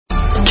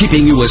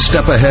keeping you a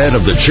step ahead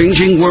of the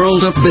changing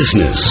world of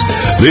business.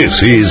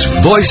 This is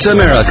Voice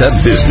America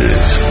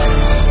Business.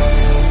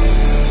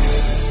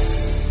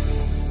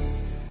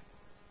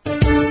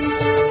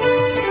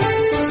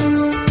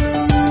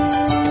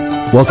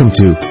 Welcome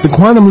to The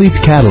Quantum Leap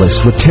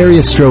Catalyst with Terry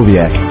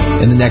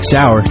Ostroviec. In the next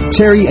hour,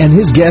 Terry and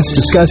his guests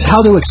discuss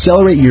how to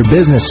accelerate your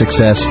business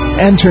success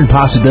and turn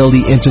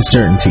possibility into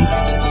certainty.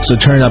 So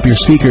turn up your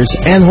speakers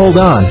and hold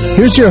on.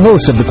 Here's your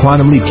host of The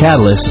Quantum Leap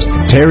Catalyst,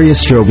 Terry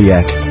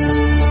Ostroviec.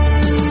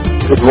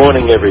 Good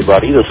morning,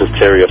 everybody. This is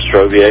Terry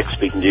Ostroviec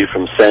speaking to you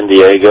from San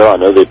Diego. I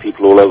know there are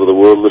people all over the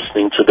world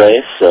listening today,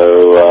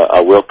 so I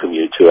welcome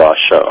you to our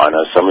show. I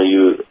know some of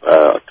you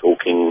are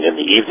talking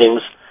in the evenings,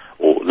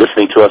 or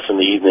listening to us in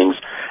the evenings,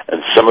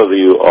 and some of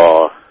you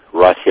are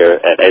right here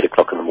at 8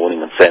 o'clock in the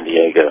morning in San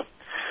Diego.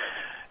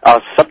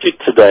 Our subject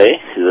today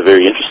is a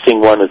very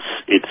interesting one.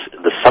 It's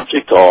the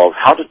subject of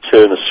how to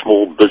turn a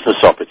small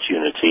business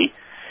opportunity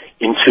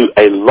into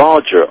a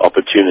larger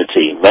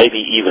opportunity, maybe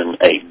even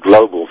a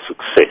global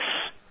success.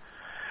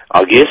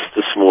 Our guest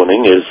this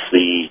morning is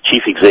the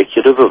chief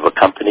executive of a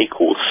company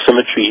called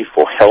Symmetry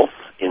for Health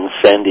in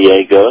San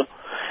Diego.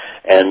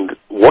 And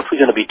what we're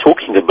going to be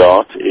talking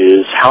about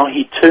is how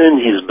he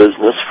turned his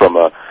business from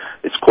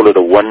let's call it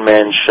a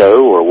one-man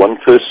show or a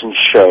one-person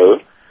show,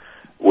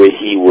 where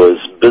he was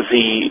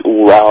busy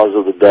all hours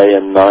of the day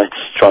and night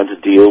trying to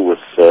deal with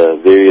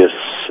various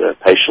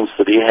patients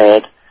that he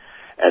had,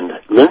 and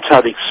learned how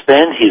to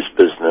expand his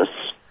business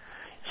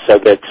so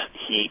that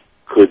he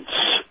could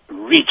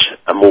reach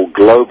a more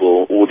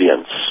global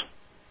audience.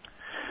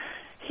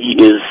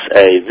 He is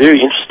a very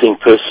interesting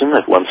person.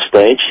 At one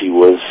stage, he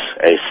was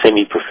a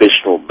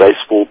semi-professional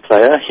baseball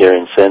player here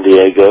in San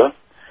Diego.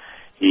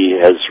 He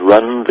has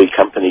run the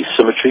company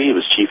Symmetry. He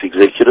was chief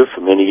executive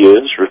for many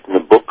years, written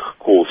a book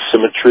called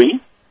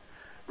Symmetry,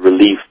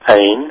 Relieve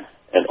Pain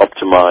and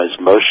Optimize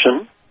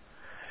Motion,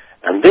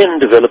 and then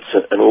developed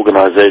an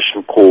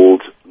organization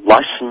called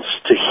License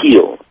to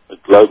Heal, a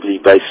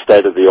globally based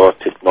state-of-the-art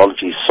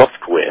technology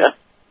software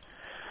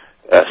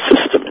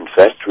system, in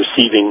fact,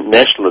 receiving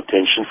national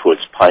attention for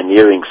its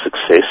pioneering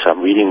success,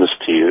 I'm reading this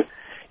to you,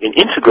 in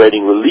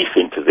integrating relief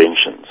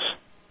interventions.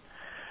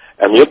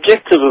 And the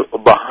objective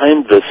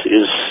behind this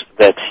is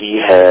that he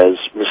has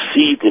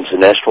received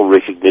international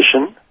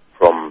recognition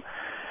from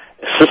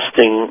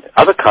assisting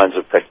other kinds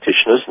of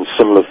practitioners in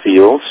similar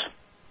fields,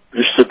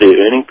 boosted their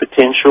earning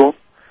potential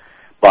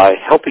by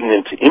helping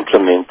them to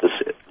implement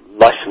this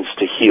License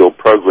to Heal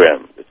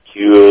program that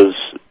cures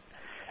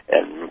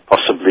and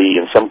possibly,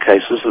 in some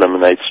cases,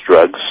 eliminates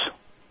drugs,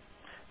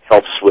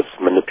 helps with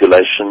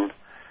manipulation,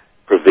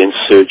 prevents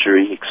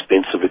surgery,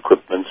 expensive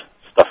equipment,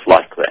 stuff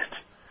like that.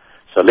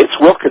 So let's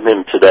welcome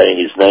him today.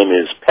 His name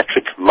is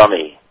Patrick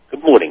Mummy.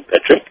 Good morning,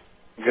 Patrick.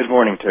 Good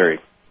morning, Terry.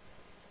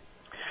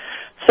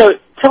 So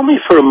tell me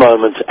for a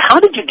moment,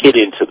 how did you get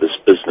into this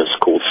business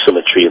called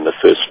Symmetry in the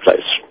first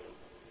place?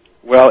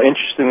 Well,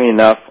 interestingly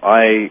enough,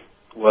 I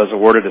was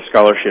awarded a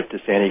scholarship to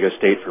San Diego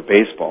State for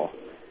baseball.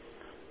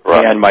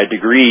 Right. And my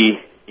degree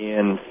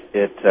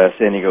at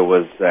San Diego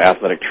was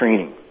athletic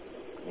training.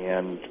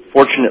 And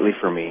fortunately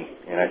for me,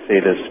 and I say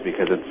this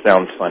because it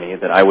sounds funny,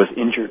 that I was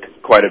injured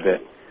quite a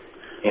bit.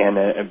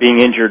 And being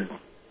injured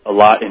a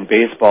lot in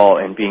baseball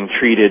and being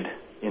treated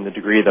in the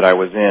degree that I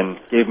was in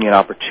gave me an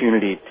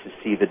opportunity to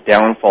see the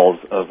downfalls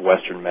of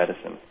Western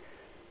medicine.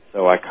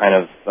 So I kind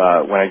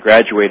of, when I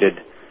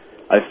graduated,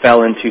 I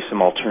fell into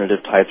some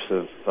alternative types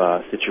of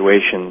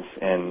situations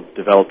and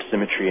developed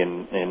Symmetry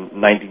in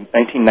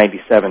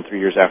 1997, 3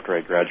 years after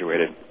I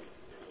graduated.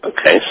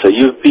 Okay, so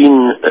you've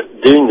been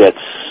doing that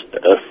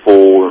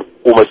for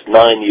almost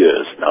 9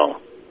 years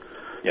now.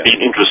 Yes. Being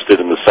interested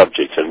in the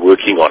subject and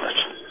working on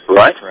it,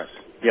 right? Correct.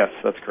 Yes,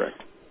 that's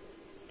correct.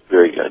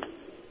 Very good.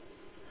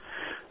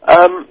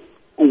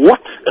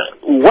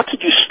 What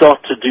did you start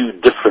to do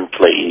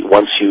differently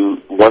once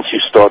you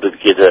started to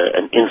get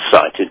an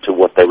insight into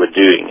what they were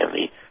doing in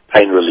the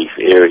pain relief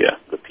area,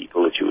 the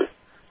people that you were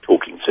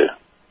talking to?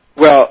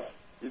 Well,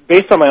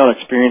 based on my own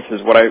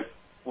experiences,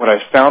 what I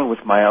found with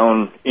my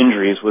own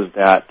injuries was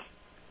that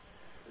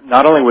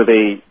not only were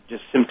they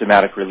just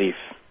symptomatic relief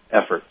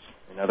efforts.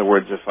 In other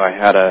words, if I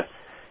had a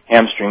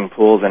hamstring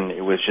pull, then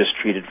it was just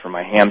treated for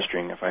my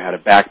hamstring. If I had a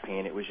back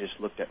pain, it was just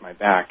looked at my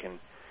back. And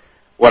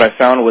what I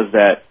found was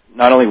that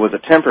not only was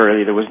it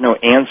temporary, there was no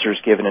answers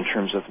given in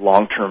terms of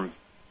long-term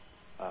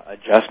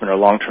adjustment or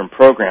long-term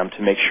program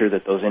to make sure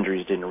that those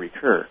injuries didn't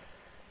recur.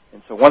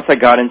 And so once I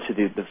got into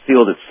the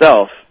field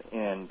itself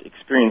and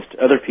experienced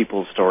other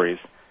people's stories,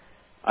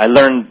 I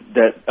learned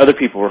that other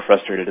people were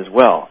frustrated as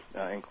well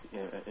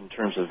in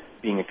terms of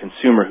being a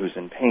consumer who's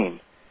in pain.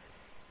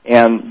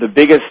 And the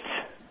biggest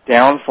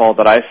downfall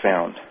that I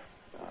found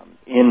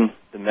in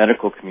the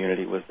medical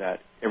community was that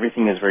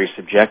everything is very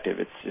subjective.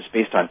 It's just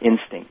based on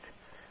instinct.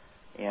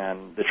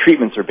 And the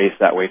treatments are based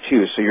that way,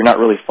 too. So you're not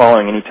really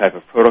following any type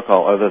of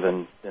protocol other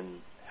than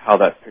how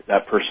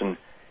that person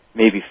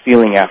may be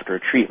feeling after a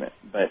treatment.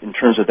 But in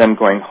terms of them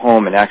going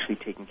home and actually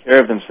taking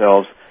care of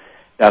themselves,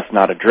 that's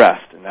not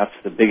addressed. And that's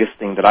the biggest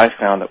thing that I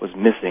found that was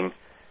missing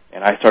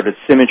And I started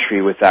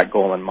Symmetry with that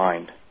goal in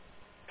mind.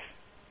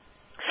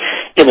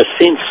 In a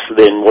sense,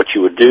 then, what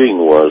you were doing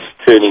was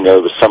turning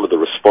over some of the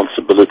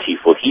responsibility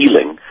for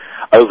healing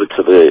over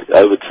to the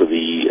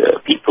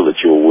people that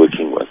you were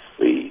working with,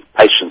 the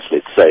patients,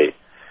 let's say,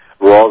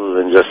 rather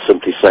than just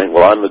simply saying,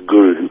 well, I'm the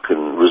guru who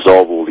can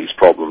resolve all these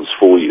problems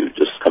for you.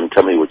 Just come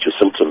tell me what your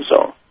symptoms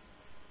are.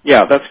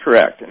 Yeah, that's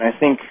correct. And I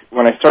think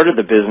when I started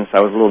the business,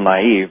 I was a little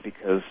naive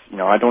because,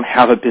 I don't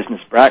have a business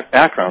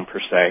background per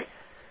se.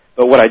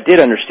 But what I did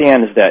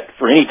understand is that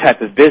for any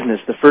type of business,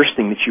 the first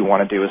thing that you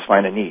want to do is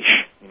find a niche.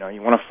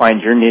 You want to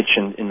find your niche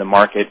in the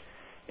market,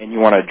 and you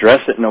want to address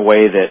it in a way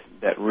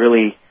that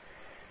really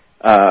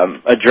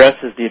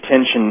addresses the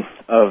attention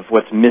of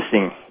what's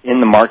missing in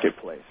the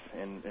marketplace.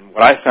 And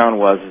what I found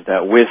was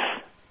that with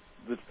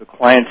the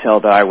clientele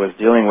that I was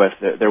dealing with,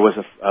 there was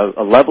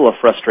a level of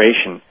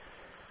frustration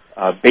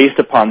based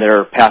upon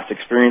their past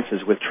experiences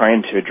with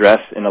trying to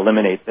address and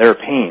eliminate their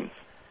pains.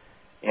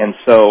 And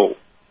so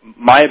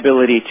my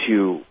ability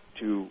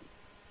to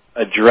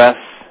address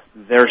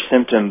their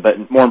symptom,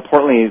 but more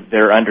importantly,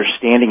 their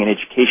understanding and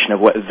education of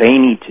what they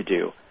need to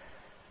do,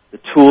 the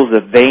tools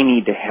that they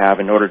need to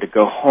have in order to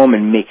go home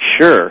and make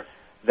sure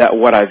that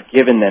what I've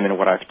given them and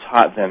what I've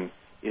taught them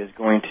is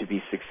going to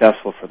be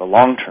successful for the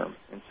long term.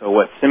 And so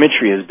what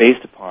Symmetry is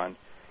based upon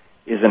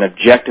is an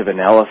objective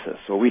analysis.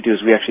 So what we do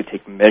is we actually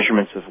take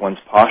measurements of one's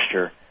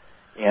posture,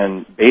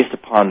 and based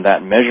upon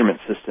that measurement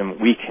system,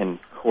 we can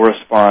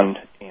correspond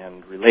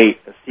and relate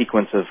a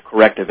sequence of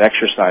corrective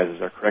exercises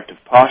or corrective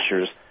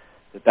postures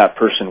that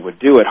person would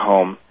do at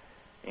home,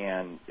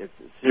 and it's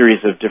a series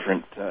of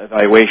different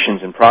evaluations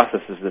and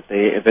processes that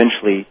they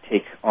eventually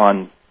take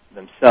on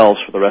themselves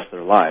for the rest of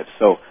their lives.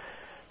 So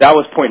that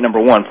was point number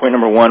one. Point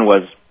number one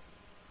was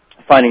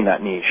finding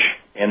that niche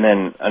and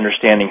then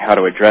understanding how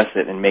to address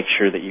it and make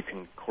sure that you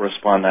can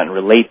correspond that and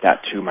relate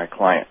that to my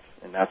clients.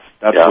 And that's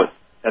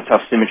how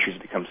Symmetry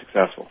has become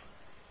successful.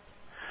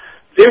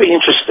 Very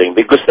interesting,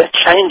 because that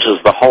changes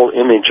the whole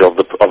image of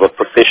a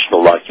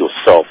professional like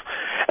yourself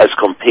as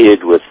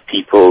compared with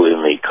people in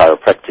the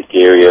chiropractic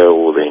area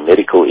or the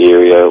medical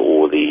area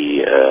or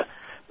the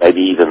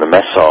maybe even the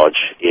massage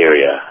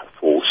area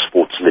for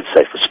sports, let's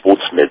say for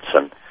sports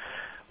medicine,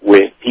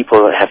 where people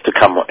have to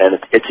come, and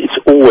it's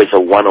always a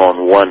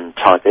one-on-one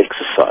type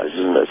exercise,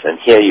 isn't it? And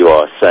here you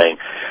are saying,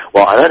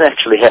 well, I don't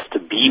actually have to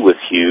be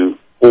with you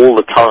all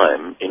the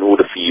time in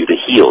order for you to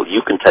heal.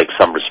 You can take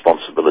some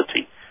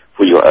responsibility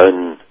for your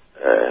own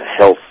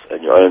health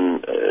and your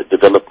own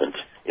development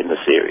in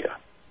this area.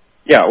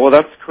 Yeah, well,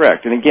 that's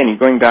correct. And again,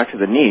 going back to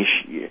the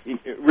niche,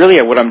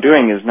 really what I'm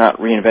doing is not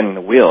reinventing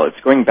the wheel.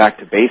 It's going back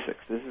to basics.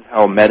 This is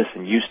how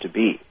medicine used to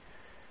be.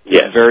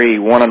 Yes. It was very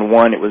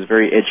one-on-one. It was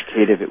very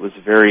educative. It was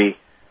very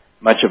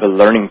much of a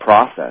learning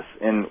process.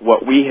 And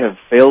what we have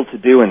failed to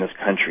do in this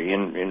country,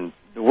 and in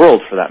the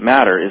world for that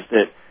matter, is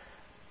that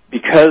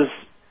because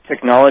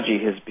technology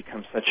has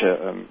become such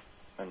an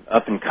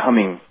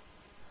up-and-coming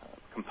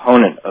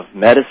component of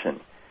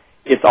medicine,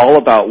 it's all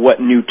about what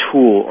new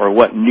tool or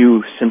what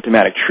new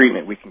symptomatic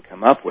treatment we can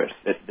come up with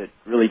that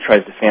really tries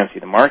to fancy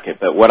the market.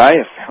 But what I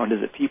have found is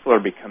that people are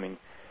becoming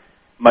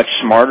much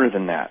smarter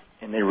than that.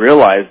 And they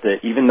realize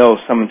that even though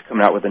someone's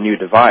coming out with a new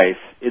device,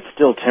 it's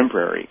still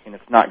temporary, and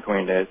it's not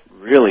going to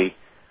really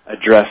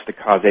address the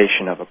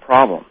causation of a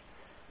problem.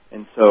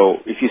 And so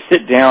if you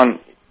sit down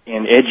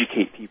and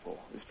educate people,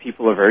 because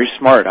people are very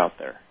smart out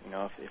there,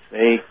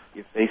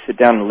 if they sit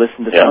down and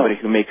listen to somebody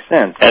who makes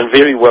sense. And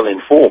very well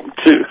informed,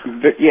 too.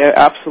 Yeah,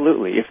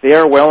 absolutely. If they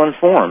are well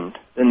informed,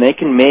 then they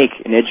can make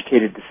an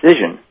educated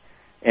decision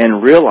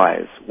and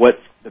realize what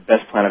the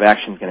best plan of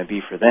action is going to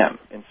be for them.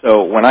 And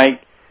so when I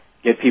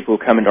get people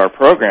who come into our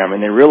program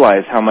and they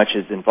realize how much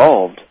is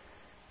involved,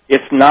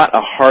 it's not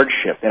a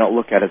hardship. They don't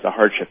look at it as a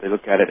hardship. They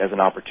look at it as an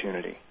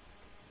opportunity.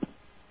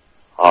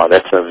 Oh,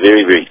 that's a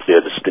very, very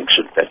clear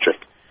distinction, Patrick.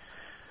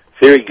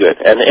 Very good.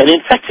 And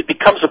in fact, it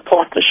becomes a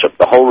partnership.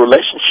 The whole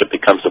relationship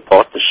becomes a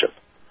partnership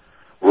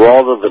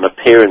rather than a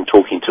parent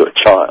talking to a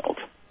child.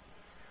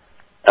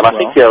 And I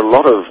think there are a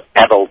lot of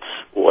adults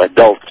or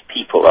adult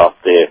people out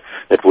there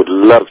that would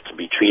love to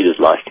be treated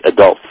like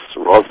adults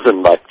rather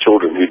than like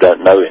children who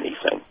don't know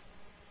anything.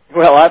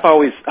 Well, I've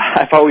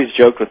always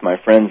joked with my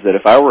friends that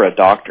if I were a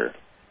doctor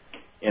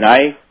and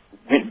I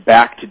went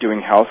back to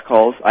doing house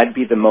calls, I'd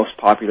be the most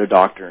popular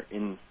doctor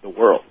in the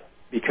world,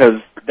 because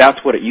that's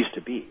what it used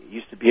to be. It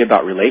used to be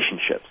about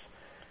relationships.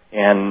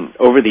 And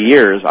over the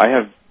years, I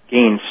have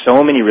gained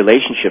so many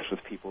relationships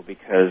with people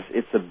because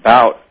it's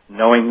about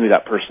knowing who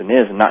that person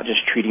is and not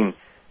just treating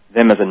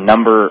them as a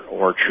number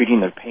or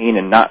treating their pain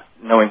and not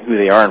knowing who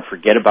they are and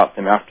forget about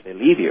them after they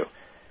leave you.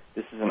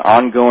 This is an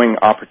ongoing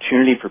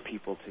opportunity for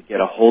people to get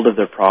a hold of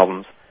their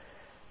problems,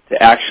 to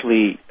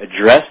actually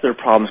address their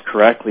problems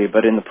correctly,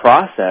 but in the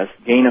process,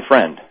 gain a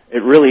friend.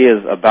 It really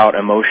is about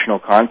emotional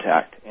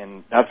contact,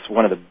 and that's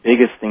one of the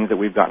biggest things that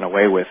we've gotten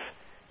away with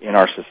in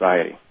our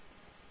society.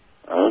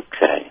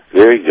 Okay,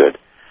 very good.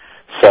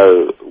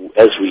 So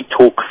as we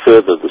talk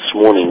further this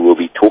morning, we'll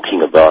be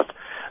talking about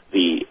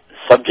the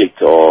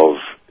subject of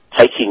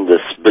taking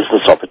this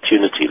business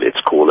opportunity, let's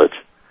call it,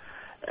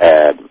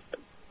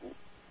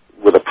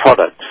 with a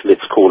product,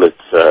 let's call it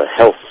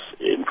health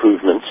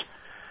improvements,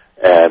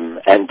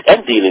 and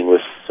dealing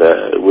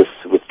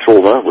with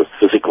trauma, with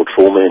physical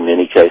trauma in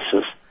many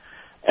cases,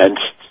 and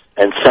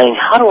saying,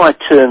 how do I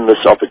turn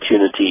this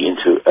opportunity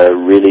into a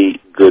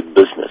really good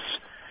business?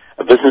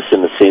 A business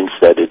in the sense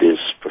that it is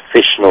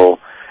professional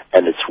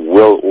and it's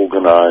well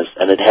organized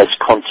and it has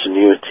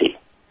continuity.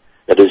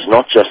 It is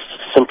not just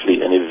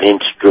simply an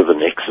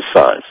event-driven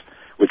exercise,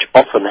 which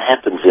often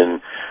happens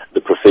in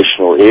the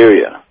professional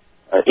area.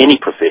 Any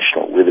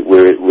professional,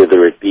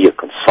 whether it be a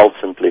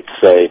consultant, let's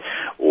say,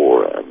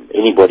 or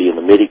anybody in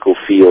the medical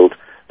field,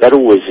 that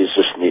always is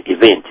just an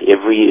event.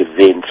 Every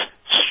event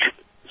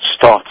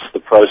starts the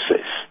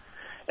process.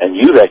 And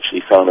you've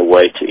actually found a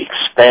way to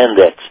expand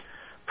that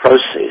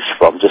process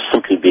from just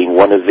simply being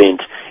one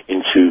event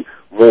into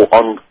more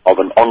of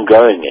an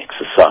ongoing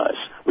exercise,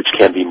 which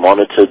can be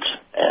monitored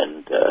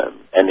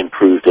and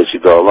improved as you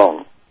go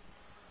along.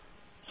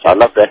 So I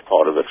love that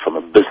part of it from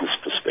a business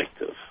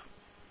perspective.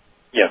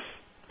 Yes.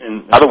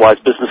 And otherwise,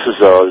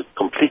 businesses are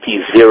completely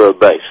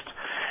zero-based.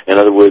 In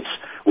other words,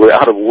 we're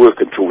out of work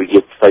until we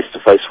get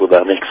face-to-face with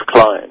our next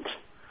client.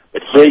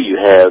 But here you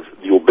have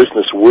your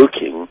business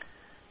working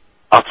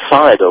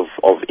outside of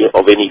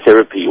any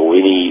therapy or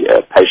any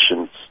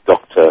patient,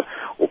 doctor,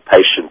 or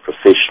patient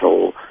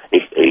professional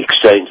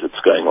exchange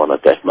that's going on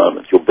at that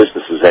moment. Your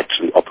business is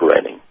actually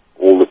operating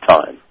all the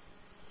time.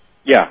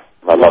 Yeah.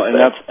 I love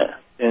that.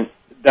 And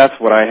that's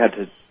what I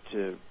had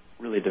to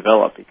really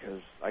develop, because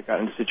I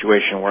got in a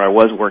situation where I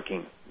was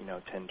working,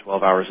 10,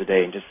 12 hours a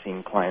day and just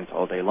seeing clients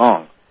all day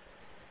long.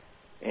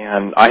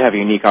 And I have a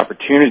unique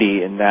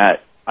opportunity in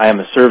that I am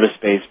a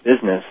service-based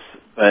business,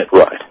 but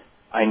right.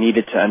 I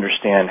needed to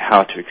understand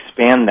how to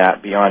expand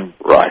that beyond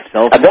right.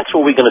 myself. And that's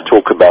what we're going to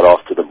talk about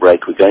after the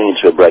break. We're going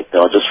into a break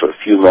now just for a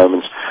few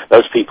moments.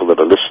 Those people that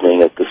are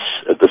listening at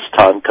this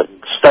time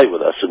can stay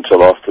with us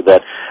until after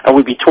that. And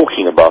we'll be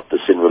talking about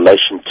this in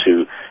relation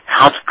to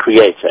how to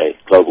create a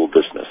global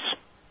business.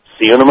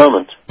 See you in a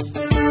moment.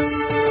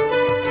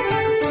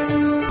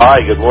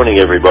 Hi, good morning,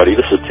 everybody.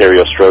 This is Terry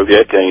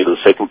Ostroviak going into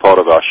the second part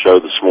of our show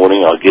this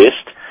morning. Our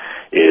guest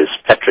is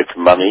Patrick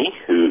Money,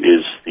 who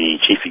is the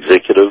Chief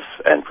Executive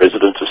and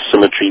President of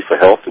Symmetry for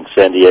Health in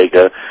San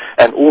Diego,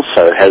 and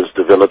also has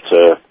developed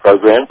a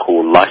program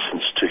called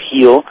License to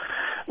Heal,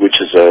 which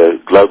is a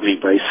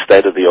globally based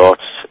state-of-the-art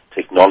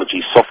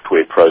technology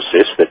software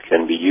process that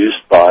can be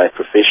used by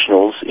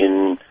professionals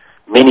in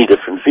many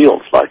different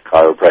fields, like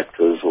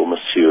chiropractors or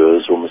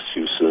masseurs or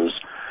masseuses,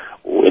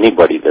 or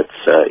anybody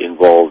that's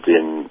involved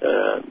in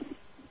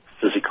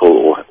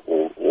physical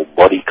or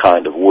body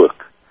kind of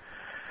work.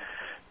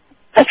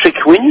 Patrick,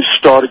 when you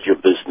started your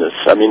business,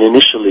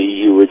 initially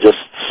you were just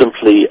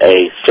simply a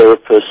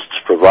therapist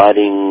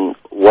providing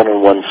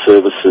one-on-one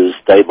services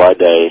day by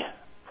day,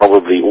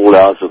 probably all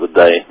hours of the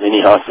day,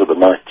 many hours of the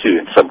night too,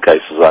 in some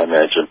cases, I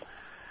imagine.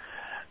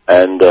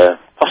 And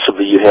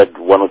possibly you had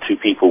one or two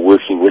people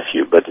working with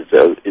you, but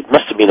it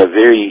must have been a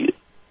very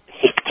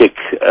hectic,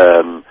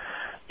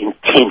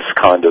 intense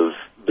kind of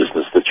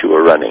business that you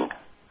were running.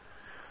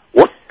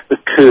 What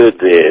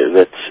occurred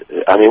there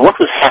what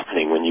was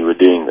happening when you were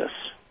doing this?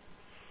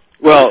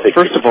 Well,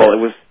 first of all,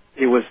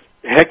 it was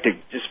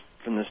hectic just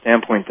from the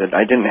standpoint that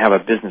I didn't have a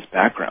business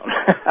background.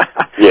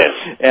 Yes.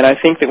 And I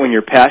think that when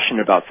you're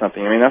passionate about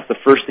something, that's the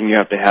first thing you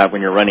have to have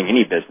when you're running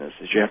any business,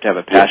 is you have to have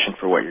a passion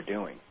for what you're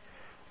doing.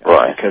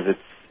 Right. Because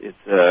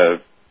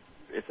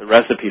it's a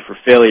recipe for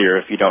failure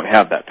if you don't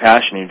have that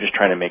passion and you're just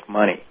trying to make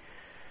money.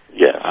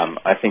 Yes.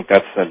 I think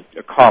that's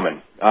a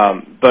common.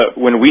 But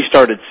when we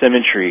started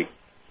Symmetry,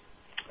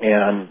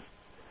 and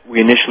we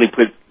initially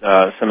put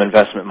some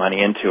investment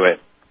money into it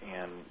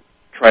and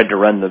tried to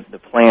run the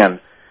plan,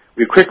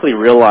 we quickly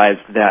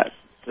realized that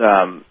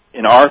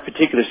in our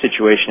particular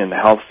situation in the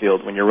health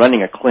field, when you're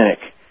running a clinic,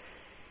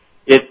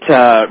 it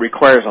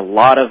requires a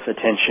lot of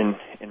attention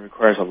and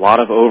requires a lot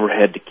of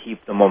overhead to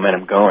keep the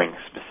momentum going,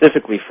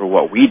 specifically for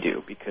what we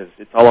do, because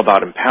it's all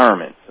about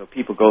empowerment. So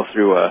people go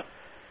through a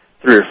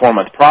 3 or 4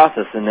 month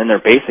process, and then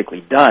they're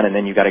basically done, and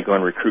then you got to go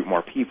and recruit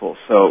more people.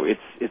 So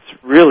it's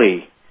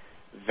really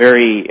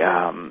very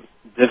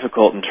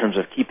difficult in terms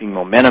of keeping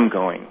momentum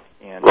going.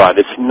 And right,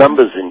 it's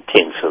numbers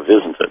intensive,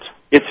 isn't it?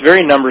 It's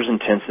very numbers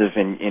intensive,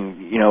 and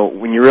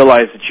when you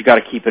realize that you got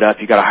to keep it up,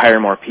 you got to hire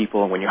more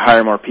people, and when you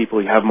hire more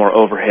people, you have more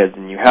overheads,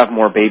 and you have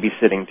more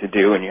babysitting to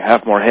do, and you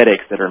have more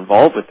headaches that are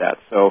involved with that.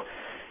 So,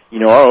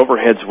 our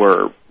overheads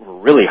were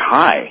really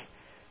high,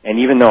 and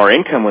even though our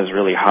income was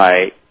really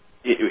high,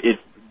 it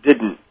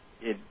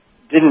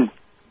didn't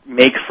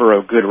make for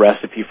a good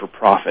recipe for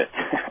profit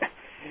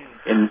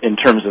in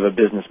terms of a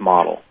business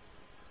model.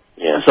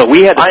 Yeah. So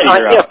we had to figure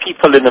I hear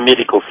people in the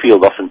medical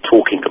field often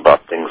talking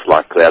about things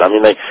like that.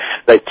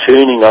 They're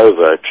turning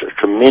over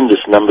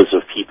tremendous numbers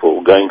of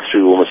people, going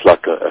through almost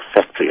like a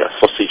factory, a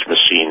sausage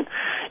machine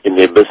in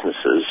their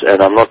businesses. And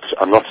I'm not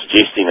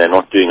suggesting they're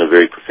not doing a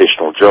very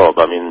professional job.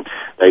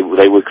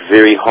 They work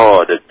very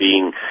hard at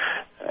being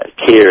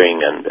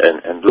caring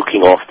and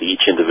looking after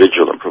each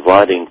individual and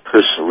providing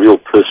real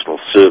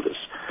personal service.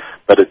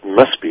 but it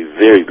must be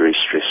very, very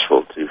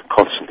stressful to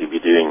constantly be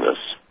doing this.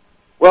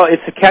 Well,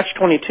 it's a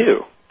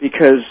catch-22,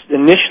 because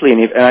initially,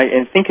 and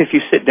I think if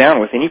you sit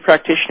down with any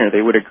practitioner,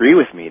 they would agree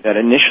with me that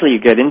initially you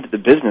get into the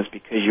business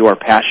because you are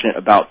passionate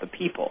about the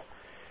people.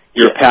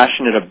 You're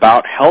passionate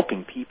about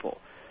helping people.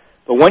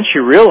 But once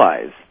you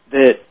realize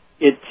that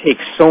it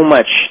takes so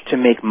much to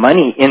make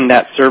money in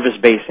that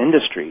service-based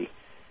industry,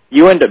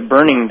 you end up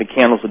burning the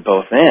candles at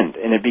both ends,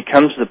 and it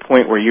becomes to the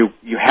point where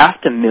you have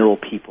to mill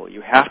people.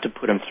 You have to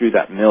put them through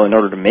that mill in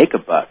order to make a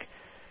buck.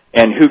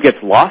 And who gets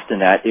lost in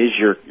that is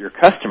your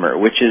customer,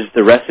 which is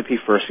the recipe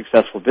for a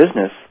successful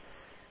business.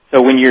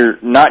 So when you're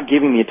not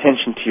giving the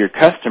attention to your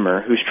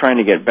customer who's trying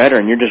to get better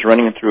and you're just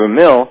running them through a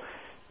mill,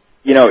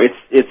 you know,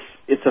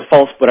 it's a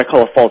false, what I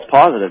call a false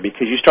positive,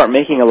 because you start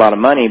making a lot of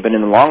money, but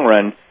in the long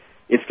run,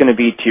 it's going to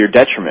be to your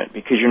detriment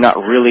because you're not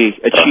really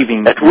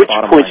achieving At which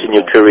point in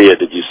your career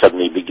did you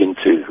suddenly begin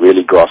to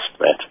really grasp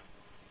that?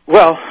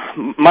 Well,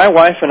 my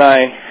wife and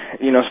I,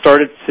 you know,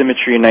 started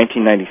Symmetry in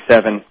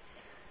 1997.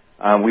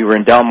 We were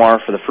in Del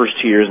Mar for the first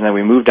 2 years, and then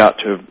we moved out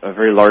to a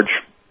very large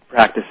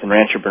practice in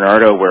Rancho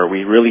Bernardo where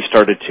we really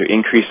started to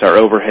increase our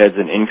overheads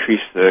and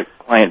increase the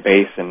client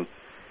base. And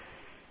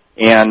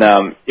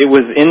it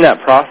was in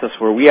that process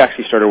where we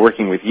actually started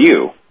working with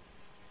you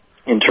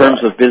in terms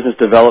of business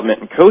development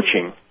and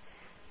coaching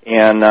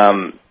and,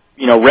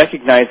 you know,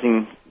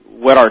 recognizing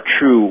what our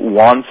true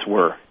wants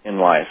were in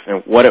life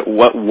and what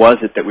was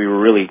it that we were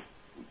really,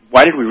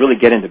 why did we really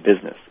get into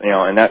business? You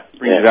know, and that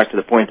brings me back to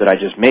the point that I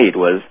just made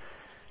was,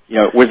 you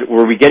know,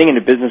 were we getting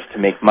into business to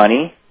make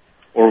money,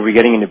 or were we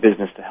getting into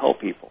business to help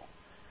people?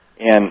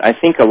 And I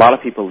think a lot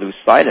of people lose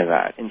sight of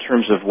that in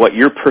terms of what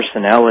your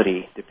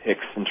personality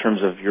depicts in terms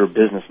of your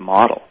business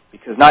model,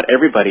 because not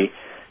everybody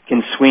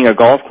can swing a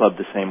golf club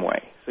the same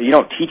way. So you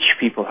don't teach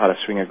people how to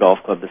swing a golf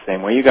club the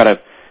same way. You got to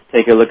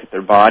take a look at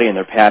their body and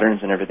their patterns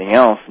and everything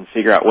else and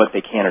figure out what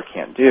they can or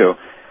can't do.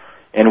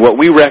 And what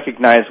we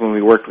recognized when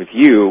we worked with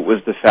you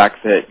was the fact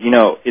that, you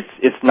know,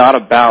 it's not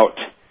about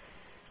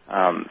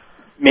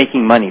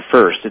making money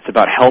first. It's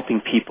about helping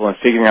people and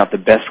figuring out the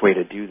best way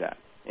to do that.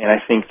 And I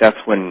think that's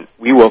when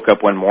we woke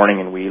up one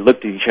morning and we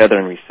looked at each other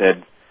and we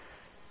said,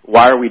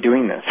 why are we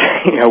doing this?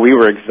 You know, we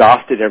were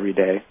exhausted every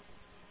day.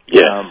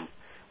 Yes.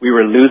 We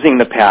were losing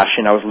the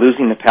passion. I was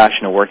losing the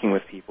passion of working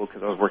with people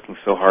because I was working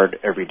so hard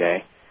every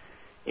day.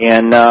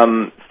 And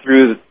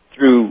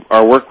through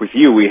our work with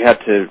you, we had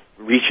to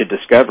reach a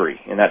discovery.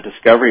 And that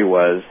discovery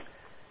was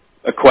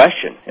a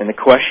question. And the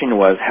question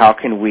was, how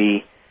can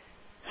we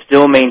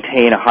still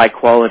maintain a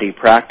high-quality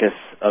practice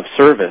of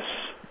service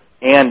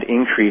and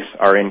increase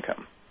our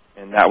income?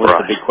 And that was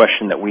the big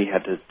question that we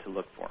had to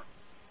look for.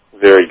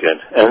 Very good.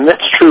 And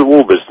that's true of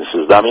all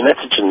businesses. I mean,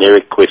 that's a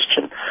generic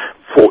question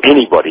for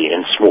anybody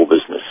in small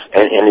business,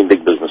 and in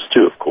big business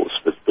too, of course,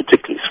 but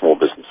particularly small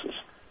businesses.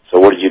 So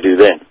what did you do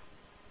then?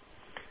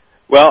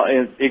 Well,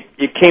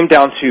 it came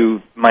down to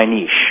my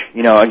niche.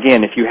 You know,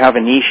 again, if you have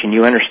a niche and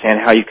you understand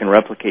how you can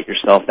replicate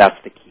yourself, that's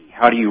the key.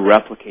 How do you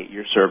replicate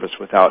your service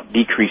without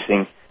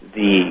decreasing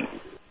the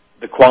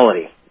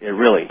quality?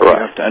 Really, you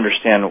have to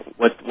understand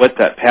what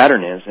that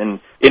pattern is. And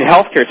in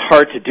healthcare, it's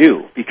hard to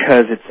do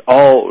because it's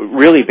all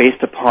really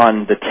based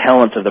upon the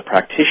talent of the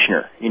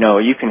practitioner. You know,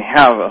 you can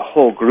have a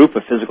whole group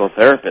of physical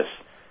therapists,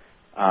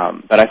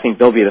 but I think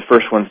they'll be the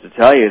first ones to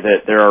tell you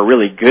that there are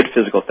really good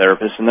physical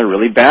therapists and there are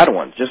really bad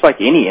ones, just like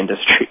any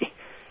industry.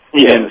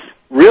 Yes. And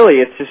really,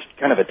 it's just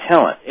kind of a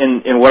talent.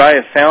 And what I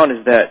have found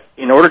is that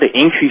in order to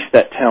increase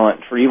that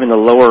talent for even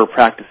the lower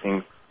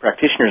practicing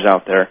practitioners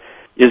out there,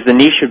 is the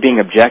niche of being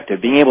objective,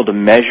 being able to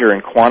measure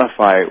and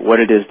quantify what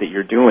it is that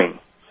you're doing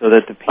so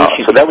that the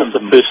patient... So that was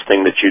the first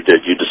thing that you did.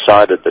 You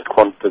decided that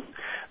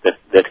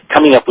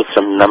coming up with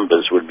some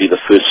numbers would be the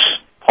first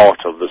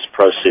part of this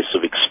process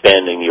of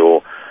expanding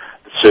the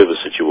service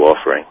that you were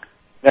offering.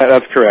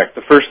 That's correct.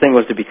 The first thing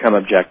was to become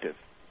objective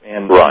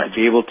and to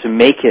be able to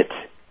make it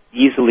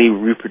easily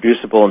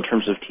reproducible in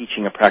terms of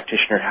teaching a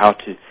practitioner how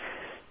to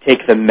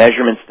take the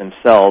measurements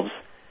themselves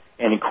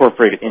and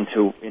incorporate it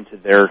into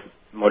their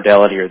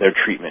modality or their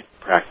treatment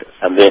practice.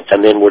 And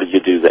then what did you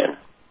do then?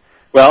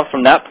 Well,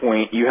 from that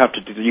point, you have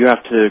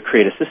to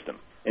create a system,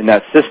 and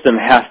that system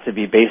has to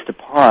be based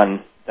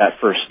upon that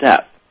first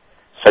step.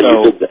 So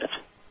you did that?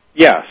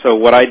 Yeah. So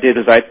what I did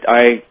is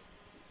I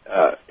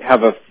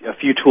have a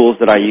few tools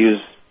that I use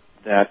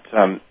that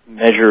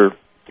measure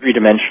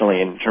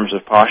three-dimensionally in terms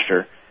of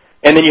posture,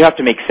 and then you have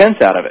to make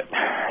sense out of it.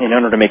 In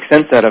order to make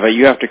sense out of it,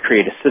 you have to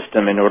create a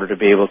system in order to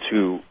be able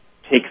to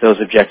take those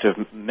objective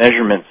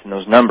measurements and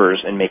those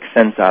numbers and make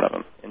sense out of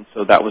them. And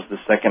so that was the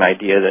second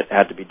idea that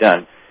had to be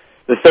done.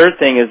 The third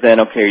thing is then,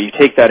 okay, you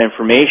take that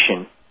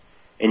information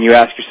and you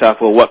ask yourself,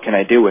 well, what can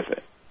I do with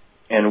it?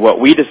 And what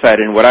we decided,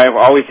 and what I've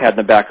always had in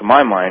the back of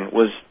my mind,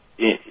 was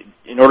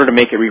in order to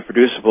make it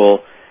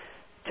reproducible,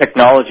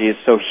 technology is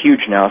so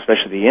huge now,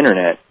 especially the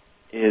Internet,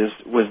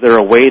 was there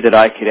a way that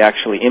I could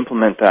actually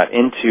implement that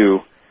into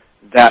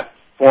that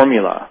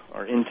formula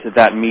or into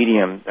that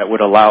medium that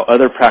would allow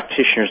other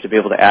practitioners to be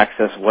able to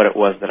access what it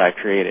was that I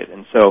created?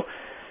 And so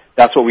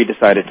that's what we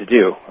decided to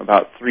do.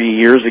 About 3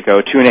 years ago,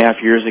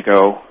 2.5 years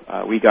ago,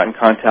 we got in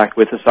contact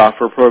with a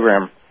software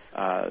program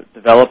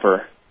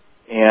developer,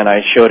 and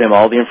I showed him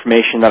all the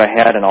information that I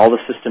had and all the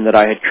system that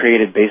I had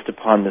created based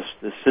upon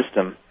this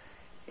system.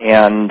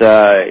 And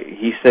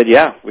he said,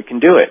 yeah, we can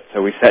do it.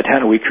 So we sat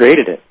down and we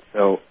created it.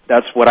 So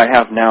that's what I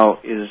have now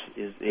is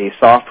a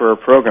software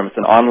program. It's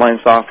an online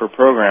software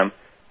program,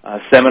 a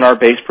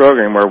seminar-based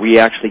program where we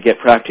actually get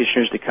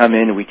practitioners to come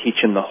in and we teach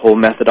them the whole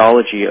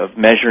methodology of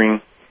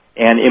measuring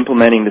and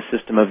implementing the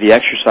system of the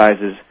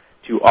exercises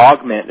to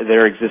augment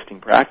their existing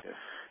practice.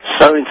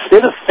 So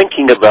instead of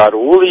thinking about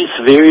all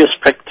these various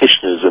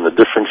practitioners in the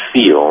different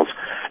fields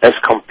as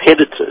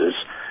competitors,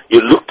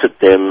 you looked at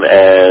them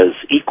as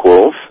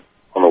equals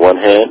on the one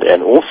hand,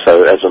 and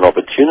also as an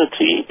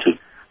opportunity to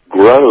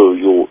grow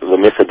the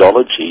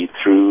methodology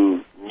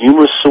through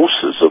numerous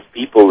sources of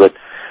people that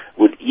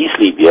would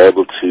easily be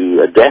able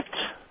to adapt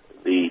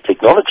the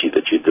technology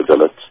that you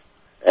developed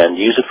and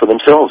use it for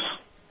themselves.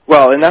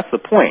 Well, and that's the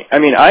point. I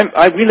mean,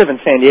 we live in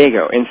San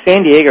Diego, and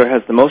San Diego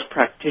has the most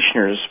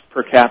practitioners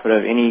per capita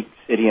of any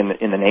city in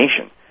the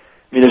nation.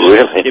 I mean,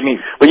 really?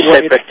 When you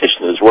say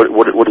practitioners, what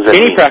does that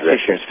mean? Any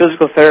practitioners,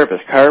 physical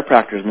therapists,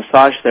 chiropractors,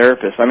 massage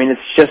therapists. I mean,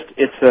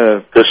 it's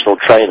a personal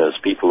trainers,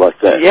 people like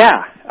that.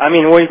 Yeah, I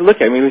mean, when you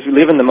look at it, we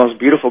live in the most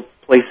beautiful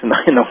place in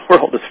the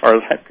world, as far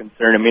as I'm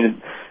concerned. I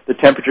mean, the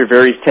temperature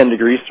varies 10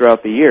 degrees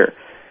throughout the year.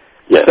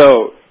 Yeah.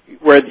 So,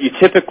 where you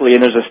typically,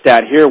 and there's a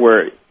stat here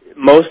where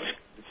most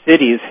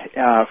cities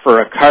for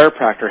a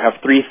chiropractor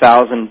have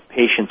 3,000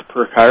 patients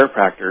per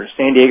chiropractor.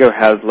 San Diego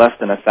has less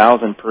than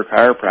 1,000 per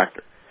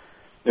chiropractor.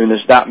 And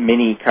there's that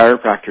many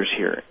chiropractors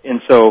here.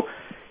 And so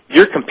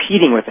you're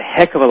competing with a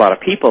heck of a lot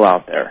of people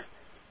out there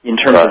in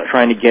terms of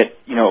trying to get,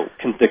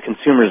 the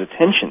consumer's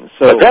attention.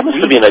 So but that must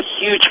have been a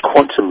huge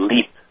quantum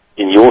leap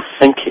in your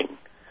thinking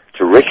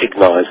to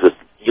recognize that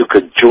you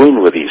could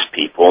join with these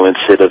people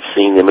instead of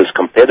seeing them as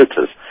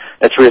competitors.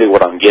 That's really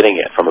what I'm getting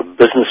at from a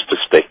business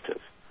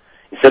perspective.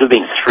 Instead of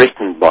being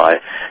threatened by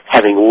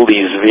having all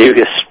these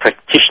various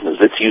practitioners,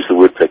 let's use the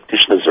word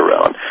practitioners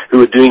around,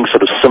 who are doing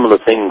sort of similar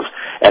things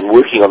and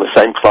working on the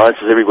same clients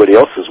as everybody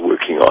else is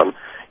working on,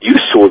 you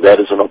saw that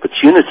as an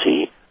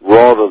opportunity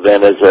rather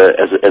than as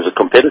a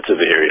competitive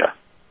area.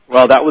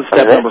 Well, that was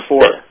step number 4.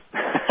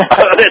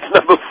 That's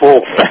number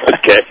 4.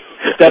 Okay.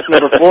 Step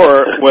number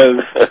 4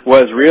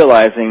 was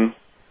realizing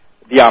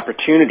the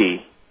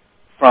opportunity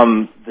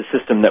from the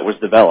system that was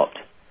developed.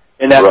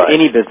 And that's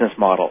any business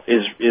model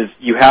is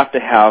you have to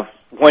have,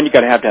 1, you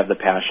got to have the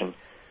passion.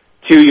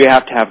 2, you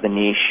have to have the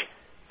niche.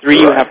 3,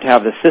 you have to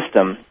have the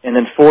system. And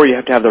then 4, you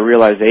have to have the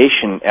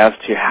realization as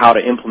to how to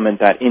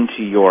implement that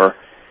into your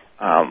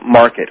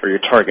market or your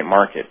target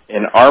market.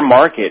 And our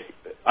market,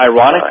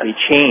 ironically,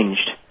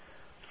 changed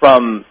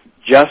from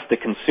just the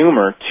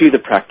consumer to the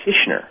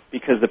practitioner,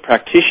 because the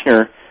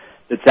practitioner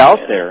that's out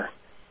there,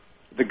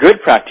 the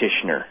good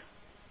practitioner,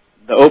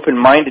 the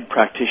open-minded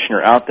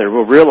practitioner out there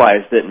will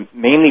realize that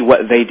mainly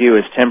what they do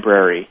is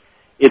temporary.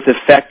 It's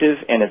effective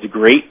and it's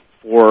great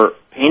for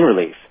pain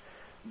relief.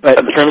 But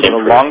in terms of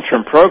a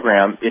long-term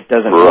program, it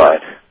doesn't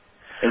work.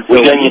 And so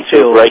we're going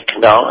into a break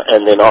now,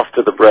 and then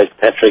after the break,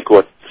 Patrick,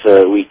 what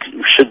we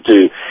should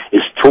do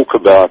is talk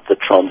about the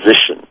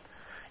transition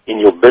in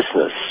your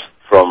business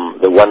from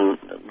the one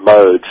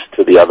mode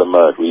to the other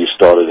mode where you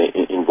started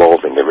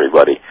involving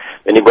everybody.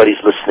 If anybody's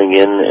listening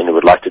in and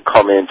would like to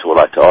comment or would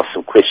like to ask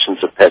some questions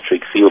of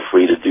Patrick, feel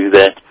free to do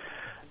that.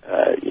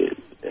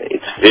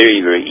 It's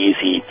very, very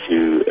easy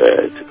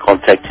to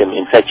contact him.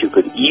 In fact, you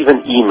could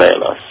even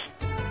email us,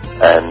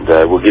 and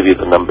we'll give you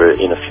the number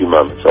in a few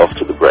moments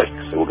after the break.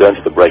 So we'll go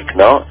into the break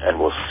now, and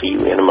we'll see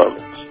you in a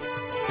moment.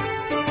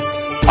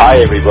 Hi,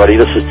 everybody.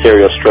 This is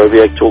Terry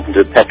Ostroviak talking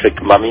to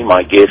Patrick Mummy,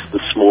 my guest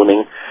this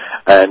morning,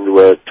 and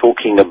we're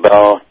talking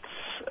about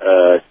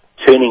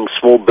turning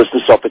small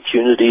business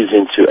opportunities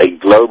into a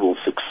global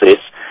success.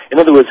 In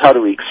other words, how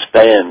do we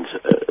expand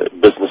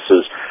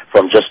businesses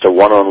from just a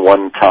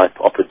one-on-one type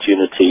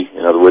opportunity?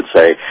 In other words,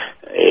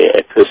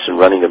 a person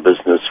running a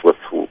business with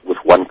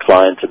one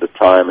client at a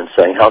time and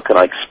saying, how can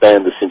I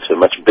expand this into a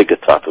much bigger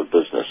type of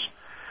business?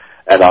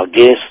 And our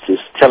guest is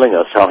telling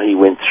us how he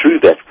went through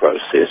that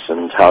process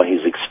and how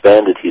he's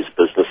expanded his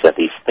business and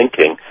his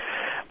thinking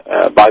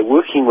by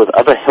working with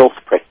other health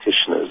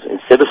practitioners.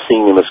 Instead of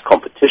seeing them as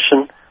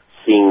competition,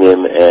 seeing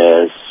them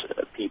as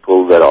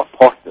people that are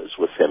partners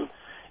with him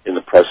in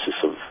the process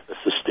of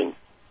assisting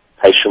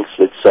patients,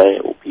 let's say,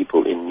 or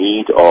people in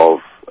need of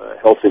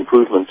health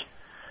improvement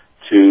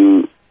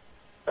to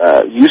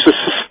use a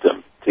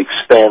system to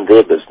expand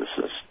their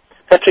businesses.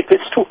 Patrick,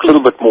 let's talk a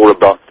little bit more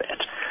about that.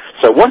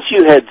 So once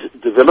you had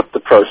developed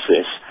the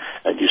process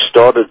and you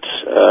started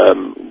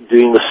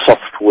doing the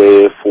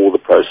software for the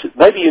process,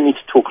 maybe you need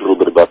to talk a little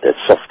bit about that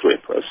software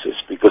process,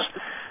 because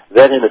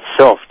that in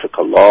itself took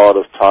a lot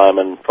of time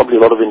and probably a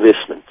lot of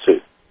investment too.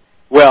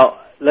 Well,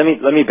 let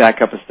me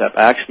back up a step.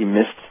 I actually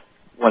missed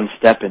one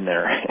step in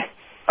there.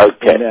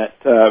 Okay.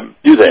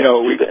 Do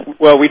that.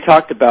 Well, we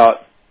talked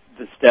about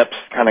the steps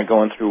kind of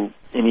going through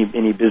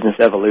any business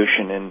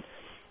evolution, and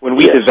when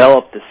we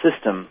developed the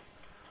system,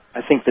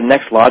 I think the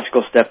next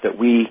logical step that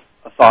we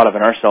thought of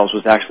in ourselves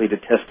was actually to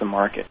test the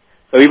market.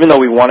 So even though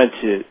we wanted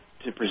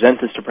to present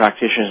this to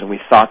practitioners and we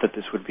thought that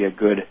this would be a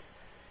good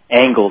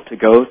angle to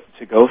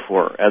go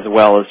for, as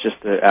well as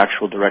just the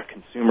actual direct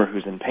consumer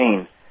who's in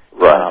pain,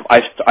 Right.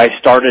 I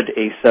started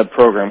a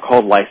sub-program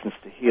called License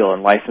to Heal,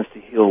 and License to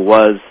Heal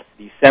was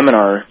the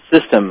seminar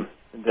system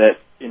that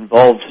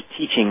involved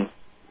teaching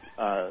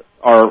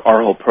our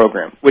whole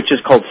program, which is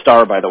called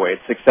STAR, by the way.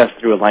 It's Success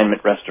Through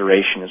Alignment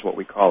Restoration is what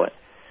we call it.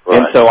 Right.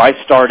 And so I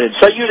started...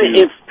 So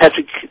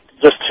Patrick,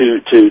 just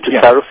to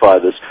clarify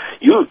this,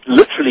 you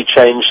literally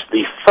changed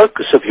the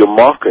focus of your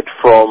market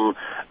from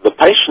the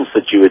patients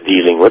that you were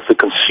dealing with, the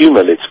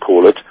consumer, let's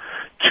call it,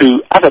 to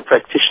other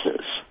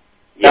practitioners.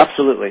 Yes.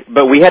 Absolutely.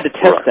 But we had to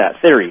test that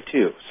theory,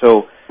 too.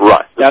 So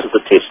right. This is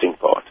the testing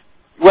part.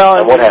 Well,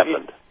 and what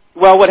happened?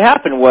 Well, what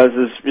happened was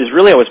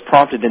really I was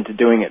prompted into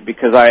doing it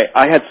because I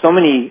had so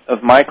many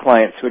of my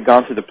clients who had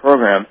gone through the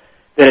program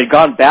that had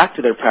gone back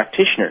to their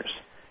practitioners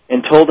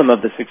and told them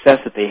of the success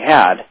that they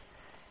had,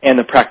 and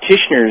the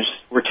practitioners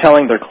were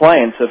telling their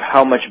clients of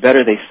how much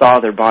better they saw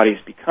their bodies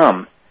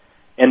become,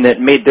 and that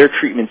made their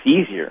treatments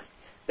easier.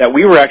 That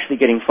we were actually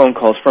getting phone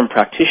calls from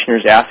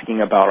practitioners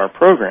asking about our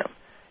program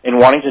and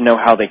wanting to know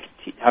how they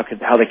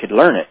could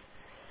learn it.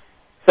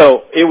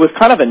 So it was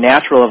kind of a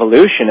natural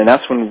evolution, and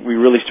that's when we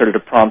really started to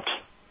prompt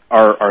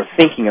our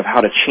thinking of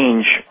how to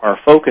change our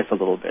focus a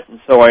little bit. And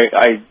so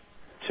I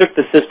took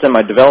the system,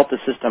 I developed the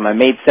system, I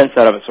made sense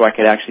out of it so I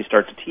could actually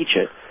start to teach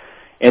it.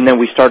 And then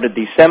we started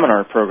these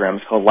seminar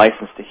programs called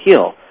License to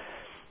Heal.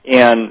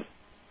 And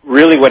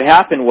really what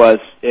happened was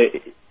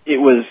it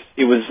was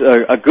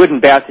a good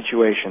and bad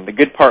situation. The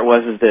good part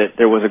was that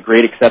there was a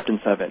great acceptance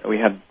of it. We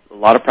had a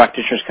lot of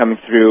practitioners coming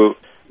through.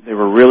 They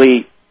were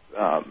really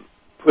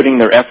putting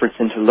their efforts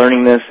into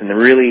learning this, and they're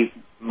really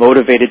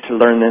motivated to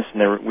learn this,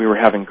 and we were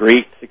having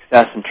great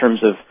success in terms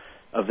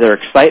of their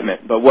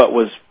excitement. But what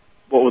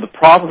the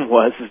problem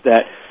was is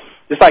that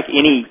just like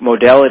any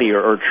modality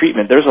or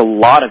treatment, there's a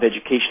lot of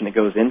education that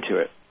goes into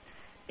it.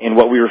 And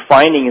what we were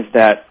finding is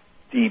that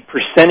the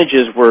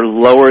percentages were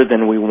lower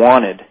than we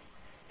wanted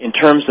in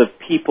terms of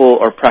people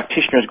or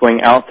practitioners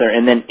going out there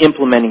and then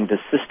implementing the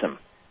system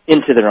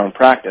into their own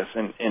practice.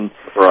 And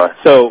right.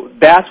 So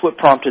that's what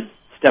prompted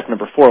step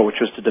number 4, which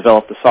was to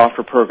develop the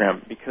software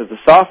program. Because the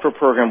software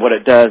program, what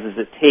it does is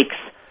it takes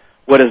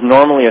what is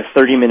normally a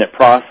 30-minute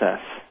process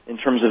in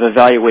terms of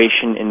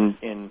evaluation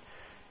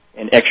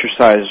and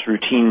exercise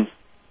routine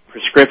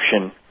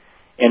prescription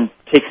and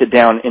takes it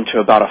down into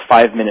about a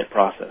 5-minute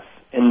process.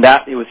 And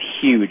that it was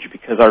huge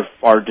because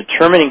our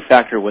determining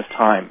factor was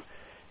time.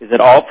 Is that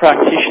all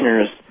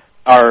practitioners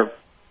are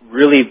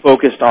really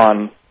focused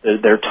on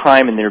their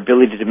time and their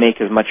ability to make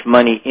as much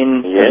money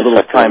in as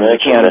little time as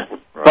they can,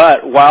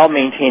 but while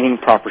maintaining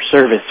proper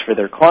service for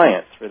their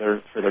clients, for their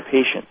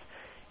patients.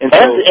 And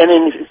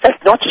in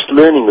fact, not just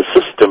learning the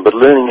system, but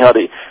learning how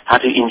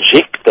to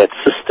inject that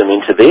system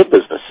into their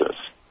businesses.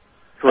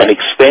 Correct. And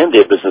expand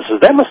their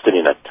businesses. That must have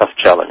been a tough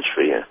challenge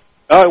for you.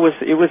 Oh,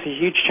 it was a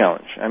huge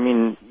challenge. I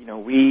mean,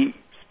 we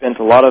spent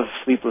a lot of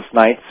sleepless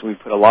nights. We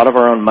put a lot of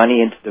our own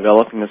money into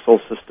developing this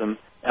whole system.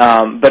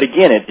 But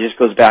again, it just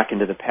goes back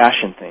into the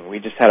passion thing. We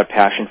just had a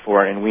passion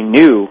for it, and we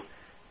knew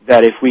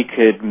that if we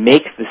could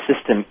make the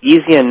system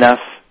easy enough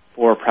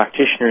for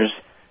practitioners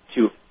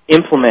to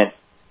implement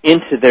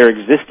into their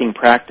existing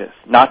practice,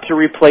 not to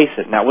replace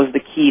it, and that was the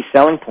key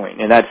selling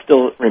point, and that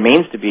still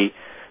remains to be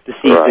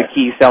the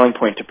key selling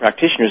point to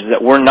practitioners, is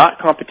that we're not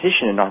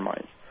competition in our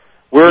minds.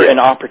 We're an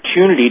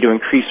opportunity to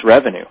increase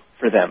revenue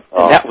for them.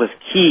 And that was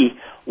key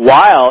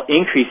while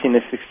increasing the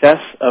success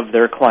of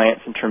their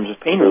clients in terms of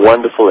pain relief.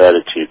 Wonderful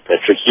attitude,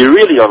 Patrick. You're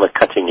really on the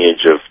cutting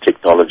edge of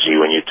technology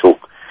when you talk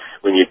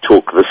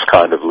this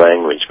kind of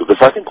language, because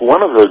I think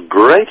one of the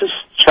greatest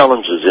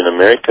challenges in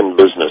American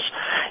business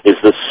is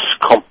this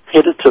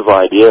competitive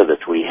idea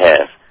that we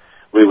have,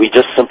 where we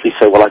just simply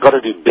say, well, I've got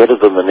to do better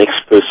than the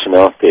next person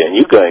out there. And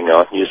you're going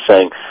out and you're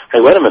saying, hey,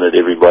 wait a minute,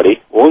 everybody.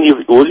 All you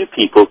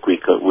people,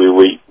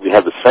 we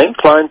have the same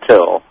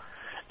clientele,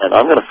 and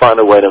I'm going to find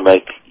a way to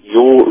make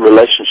your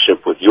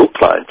relationship with your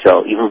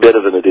clientele even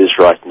better than it is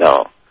right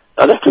now.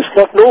 Now, that's just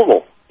not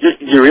normal.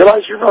 You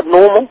realize you're not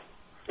normal?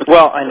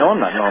 Well, I know I'm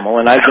not normal,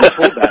 and I've been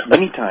told that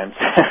many times,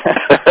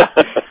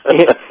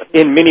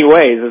 in many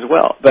ways as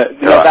well. But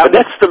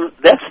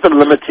that's the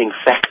limiting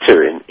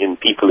factor in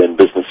people in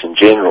business in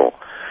general.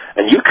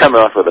 And you come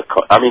out with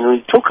when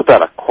you talk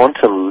about a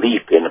quantum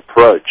leap in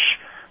approach,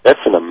 that's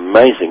an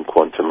amazing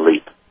quantum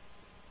leap.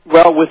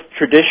 Well, with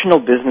traditional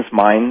business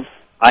minds,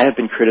 I have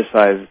been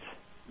criticized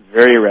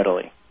very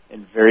readily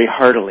and very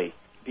heartily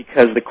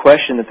because the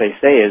question that they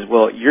say is,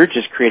 well, you're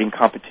just creating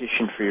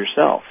competition for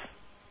yourself.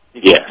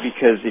 Yes.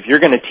 Because if you're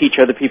going to teach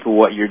other people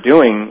what you're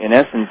doing, in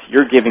essence,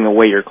 you're giving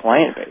away your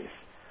client base.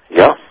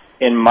 Yeah.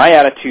 And my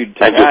attitude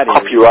to and that your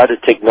copyrighted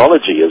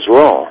technology as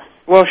well.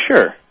 Well,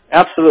 sure.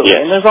 Absolutely. Yes.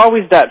 And there's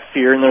always that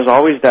fear and there's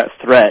always that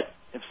threat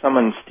if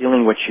someone's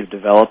stealing what you've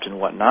developed and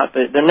whatnot.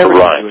 They're never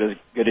going to do it as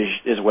good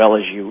as well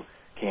as you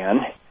can.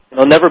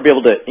 They'll never be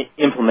able to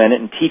implement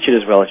it and teach it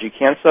as well as you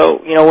can.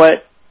 So, you know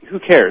what? who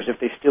cares? If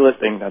they steal it,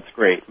 then that's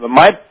great. But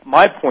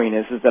my point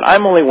is that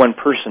I'm only one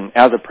person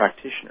as a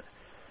practitioner.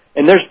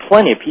 And there's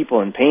plenty of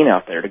people in pain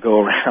out there to go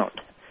around.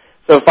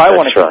 So if I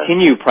want to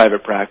continue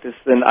private practice,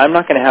 then I'm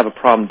not going to have a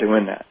problem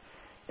doing that.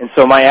 And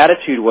so my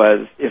attitude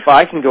was, if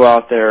I can go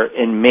out there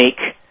and make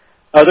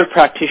other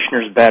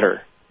practitioners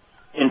better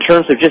in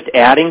terms of just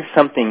adding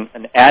something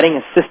and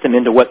adding a system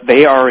into what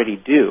they already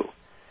do,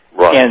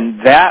 right,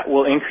 and that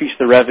will increase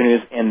the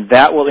revenues and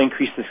that will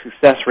increase the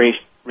success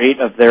rate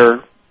of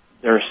their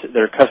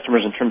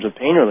customers in terms of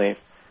pain relief,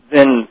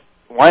 then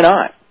why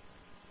not?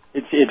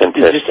 It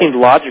just seemed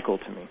logical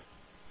to me.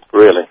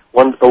 Really.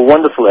 A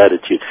wonderful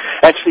attitude.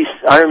 Actually,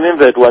 I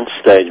remember at one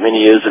stage,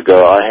 many years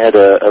ago, I had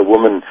a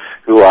woman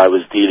who I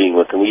was dealing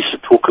with, and we used to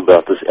talk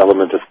about this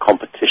element of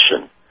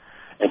competition.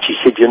 And she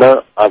said,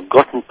 I've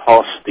gotten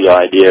past the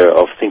idea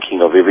of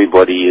thinking of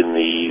everybody in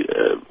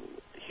the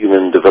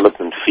human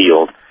development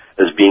field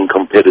as being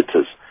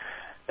competitors.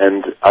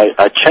 And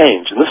I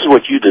changed, and this is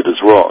what you did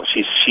as well.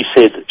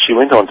 She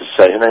went on to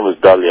say, her name was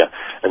Dahlia,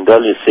 and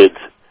Dahlia said,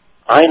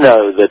 I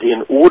know that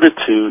in order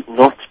to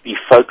not be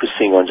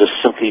focusing on just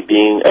simply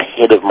being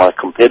ahead of my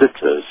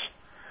competitors,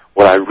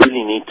 what I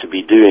really need to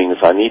be doing is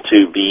I need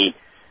to be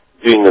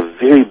doing the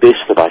very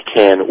best that I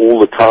can all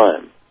the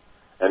time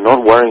and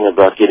not worrying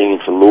about getting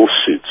into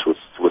lawsuits with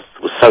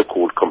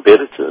so-called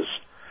competitors,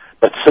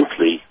 but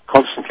simply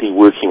constantly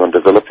working on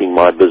developing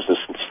my business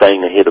and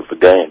staying ahead of the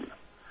game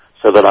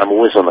so that I'm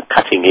always on the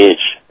cutting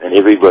edge and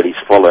everybody's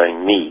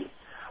following me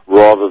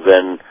rather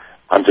than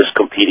I'm just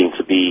competing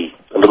to be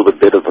a little bit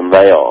better than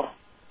they are.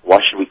 Why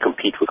should we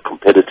compete with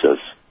competitors?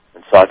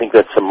 And so I think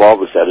that's a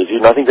marvelous attitude.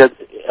 And I think that's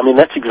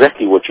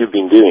exactly what you've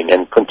been doing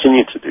and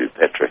continue to do,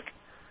 Patrick.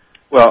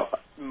 Well,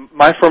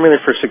 my formula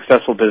for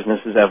successful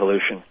business is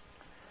evolution.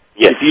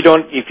 Yes.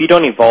 If you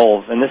don't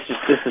evolve, and this is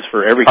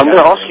for every. I'm going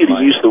to ask you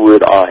to use the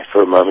word I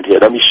for a moment here.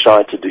 Don't be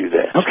shy to do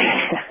that.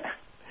 Okay.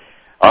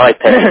 I,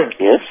 Patrick.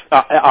 Yes.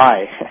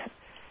 I.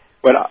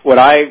 What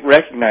I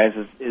recognize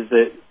is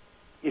that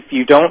if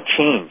you don't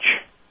change.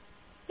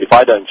 If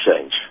I don't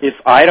change. If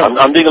I don't.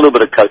 I'm doing a little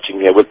bit of coaching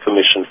here with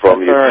permission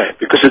from you. Right.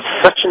 Because it's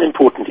such an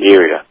important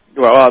area.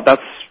 Well,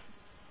 that's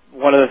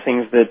one of the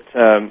things that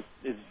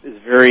is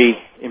very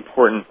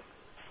important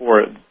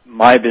for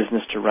my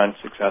business to run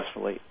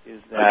successfully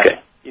is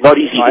that not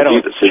easy to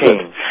do this, is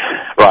it?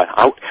 Right.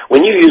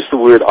 When you use the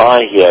word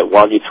I here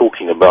while you're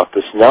talking about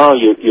this, now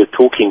you're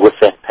talking with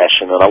that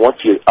passion, and I want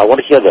to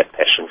hear that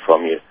passion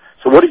from you.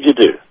 So what did you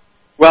do?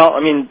 Well,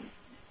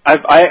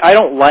 I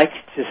don't like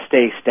to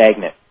stay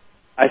stagnant.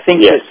 I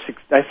think that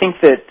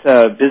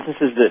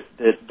businesses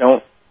that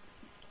don't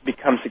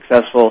become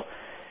successful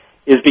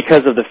is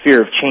because of the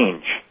fear of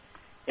change,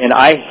 and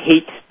I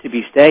hate to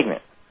be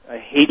stagnant. I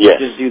hate to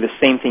just do the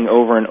same thing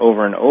over and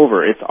over and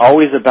over. It's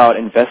always about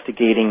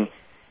investigating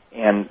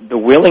and the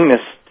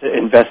willingness to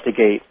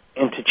investigate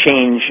and to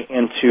change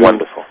and to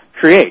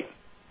create.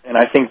 And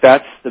I think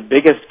that's the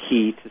biggest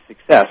key to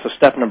success. So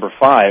step number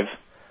 5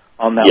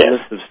 on that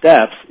list of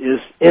steps is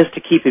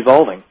to keep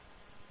evolving.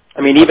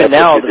 Even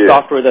now, the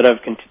software that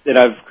I've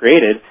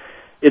created,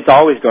 it's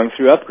always going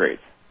through upgrades.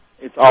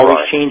 It's always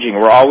changing.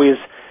 We're always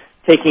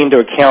taking into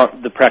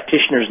account the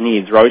practitioner's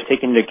needs. We're always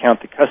taking into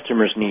account the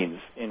customer's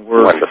needs, and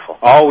we're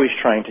always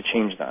trying to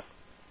change that.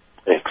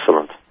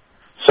 Excellent.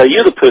 So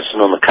you're the person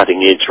on the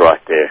cutting edge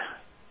right there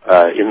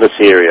in this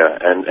area,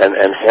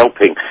 and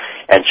helping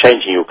and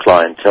changing your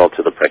clientele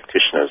to the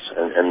practitioners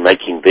and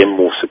making them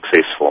more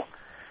successful.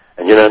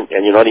 And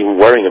you're not even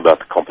worrying about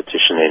the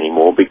competition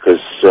anymore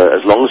because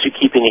as long as you're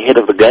keeping ahead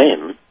of the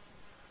game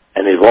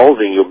and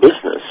evolving your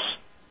business,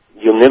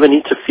 you'll never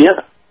need to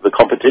fear the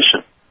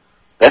competition.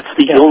 That's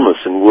the illness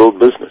in world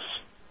business.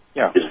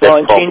 Yeah. Is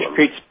that change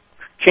creates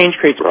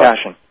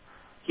passion.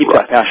 Keep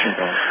that passion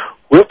going.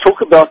 We'll talk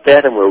about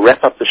that, and we'll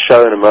wrap up the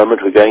show in a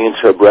moment. We're going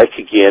into a break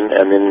again,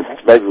 and then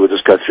maybe we'll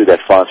just go through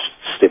that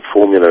 5-step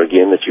formula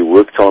again that you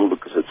worked on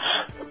because it's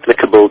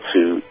applicable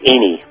to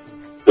any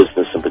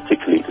business, and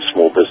particularly to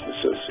small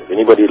businesses. If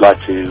anybody would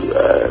like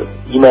to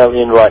email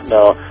in right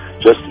now,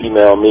 just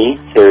email me,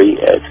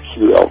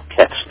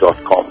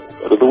 terry@qlcats.com.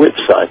 Go to the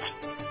website,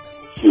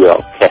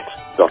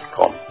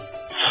 qlcat.com.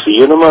 See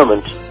you in a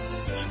moment.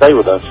 Stay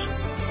with us.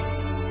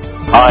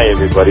 Hi,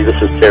 everybody. This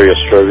is Terry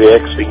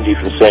Ostroviak speaking to you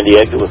from San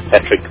Diego with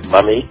Patrick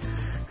Mummy,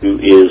 who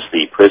is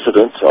the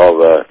president of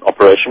an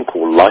operation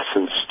called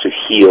License to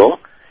Heal.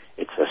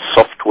 It's a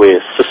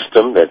software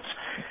system that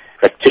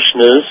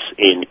practitioners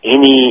in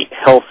any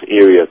health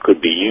area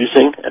could be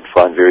using and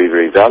find very,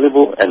 very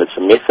valuable, and it's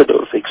a method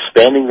of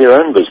expanding their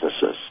own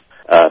businesses.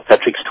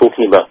 Patrick's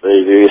talking about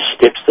the various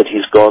steps that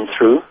he's gone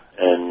through,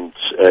 and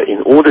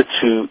in order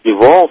to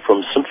evolve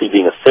from simply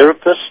being a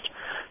therapist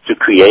to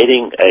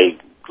creating a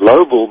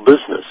global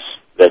business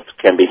that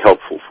can be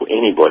helpful for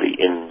anybody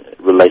in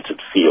related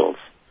fields.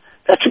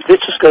 Patrick,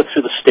 let's just go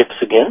through the steps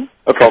again.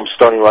 Okay. I'm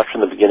starting right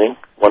from the beginning,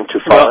 1 to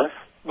 5.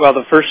 Well,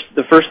 the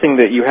first thing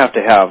that you have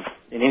to have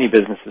in any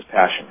business is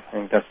passion. I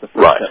think that's the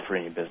first step for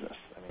any business.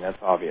 That's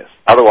obvious.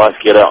 Otherwise,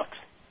 get out.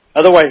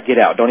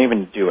 Don't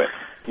even do it.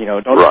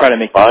 Don't try to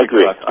make it. I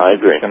agree.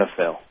 It's going to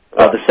fail.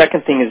 The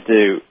second thing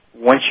is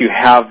once you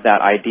have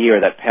that idea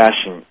or that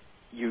passion,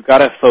 you've got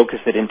to focus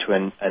it into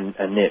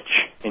a niche,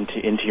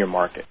 into your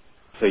market.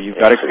 So you've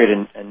got to create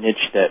a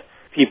niche that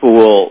people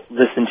will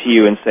listen to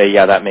you and say,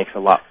 yeah, that makes a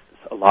lot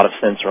of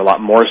sense, or a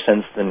lot more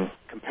sense than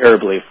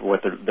comparably for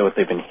what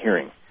they've been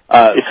hearing. So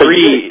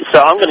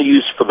I'm going to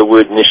use for the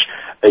word niche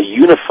a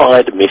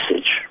unified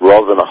message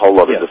rather than a whole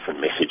lot of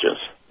different messages.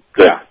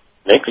 Good. Yeah.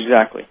 Next.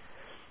 Exactly.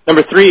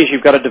 Number 3 is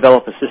you've got to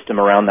develop a system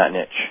around that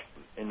niche.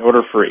 In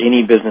order for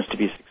any business to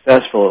be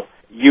successful,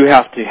 you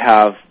have to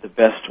have the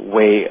best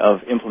way of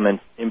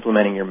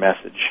implementing your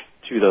message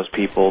to those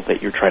people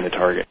that you're trying to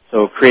target.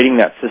 So creating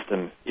that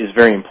system is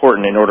very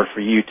important in order for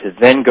you to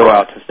then go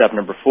out to step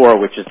number 4,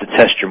 which is to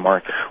test your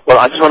market. Well,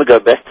 I just want to go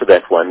back to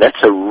that one.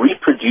 That's a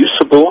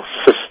reproducible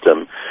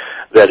system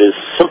that is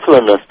simple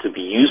enough to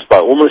be used by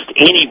almost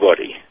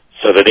anybody,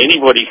 so that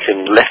anybody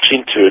can latch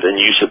into it and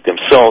use it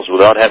themselves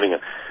without having a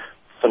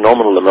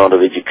phenomenal amount of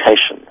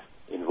education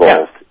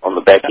involved on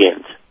the back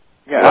end.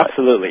 Yeah, right.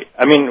 Absolutely.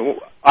 I mean,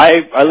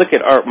 I look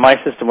at my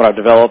system, what I've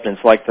developed, and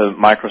it's like the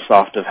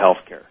Microsoft of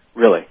healthcare,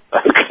 really.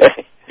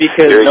 Okay.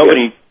 Because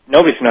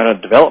nobody's going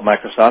to develop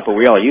Microsoft, but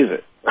we all use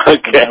it.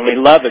 Okay. And we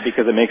love it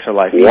because it makes our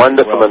life easier.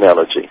 Wonderful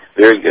analogy.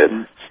 Very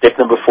good. Step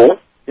number 4?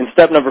 And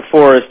step number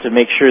 4 is to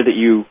make sure that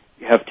you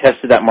have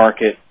tested that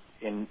market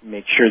and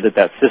make sure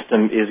that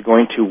system is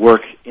going to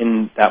work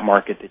in that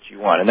market that you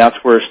want. And that's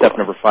where step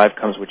number 5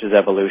 comes, which is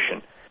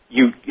evolution.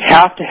 You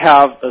have to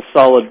have a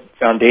solid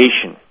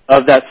foundation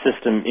of that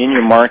system in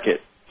your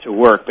market to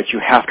work, but you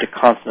have to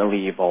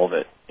constantly evolve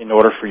it in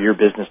order for your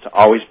business to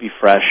always be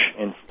fresh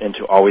and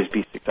to always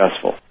be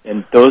successful.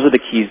 And those are the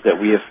keys that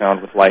we have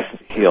found with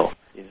License to Heal.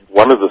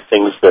 One of the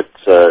things that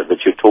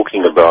you're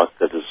talking about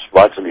that is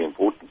vitally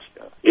important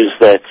is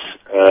that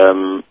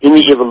in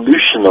the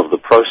evolution of the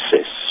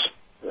process,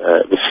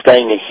 the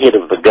staying ahead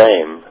of the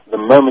game, the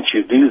moment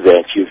you do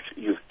that,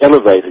 you've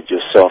elevated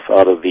yourself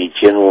out of the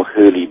general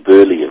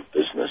hurly-burly of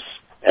business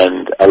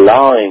and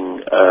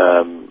allowing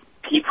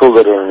people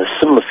that are in a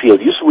similar field.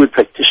 Use the word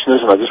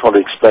practitioners, and I just want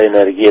to explain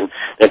that again.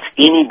 That's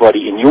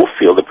anybody in your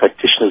field. The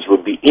practitioners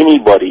would be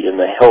anybody in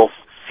the health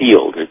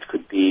field. It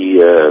could be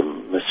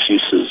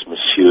masseuses,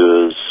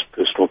 masseurs,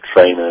 personal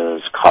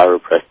trainers,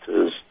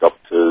 chiropractors,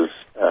 doctors,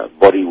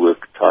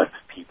 bodywork type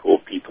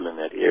people in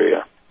that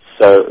area.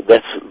 So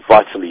that's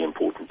vitally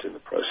important in the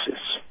process.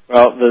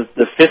 Well,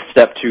 the 5th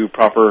step to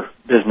proper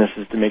business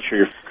is to make sure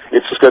you're...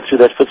 Let's just go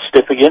through that 5th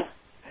step again.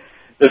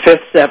 The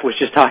 5th step was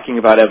just talking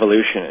about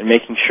evolution and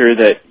making sure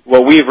that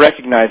what we've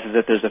recognized is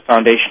that there's a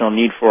foundational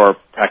need for our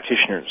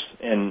practitioners.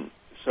 And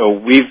so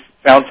we've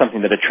found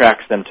something that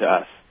attracts them to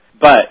us.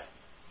 But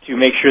to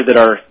make sure that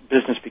our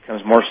business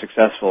becomes more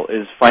successful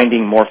is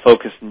finding more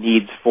focused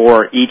needs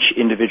for each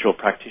individual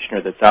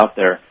practitioner that's out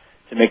there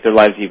to make their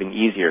lives even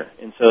easier.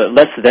 And so it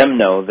lets them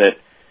know that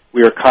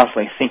we are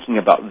constantly thinking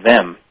about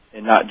them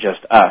and not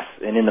just us.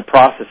 And in the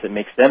process, it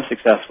makes them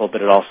successful,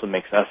 but it also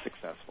makes us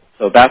successful.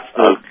 So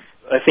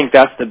I think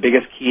that's the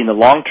biggest key and the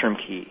long-term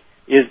key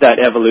is that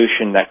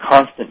evolution, that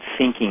constant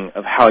thinking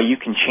of how you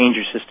can change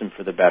your system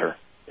for the better.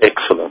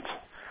 Excellent.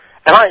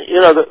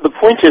 And the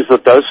point is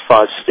that those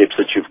 5 steps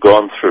that you've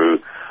gone through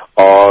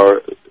are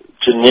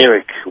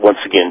generic, once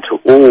again, to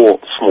all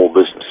small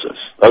businesses.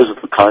 Those are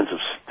the kinds of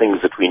things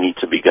that we need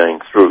to be going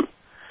through.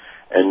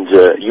 And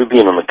you've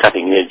been on the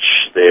cutting edge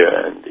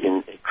there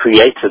and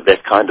created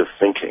that kind of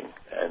thinking.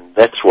 And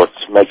that's what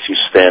makes you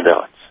stand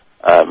out.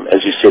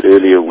 As you said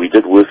earlier, we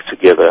did work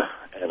together,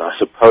 and I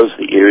suppose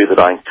the area that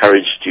I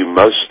encouraged you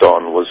most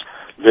on was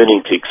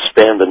learning to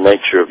expand the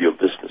nature of your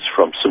business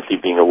from simply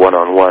being a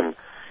one-on-one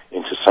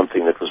into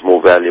something that was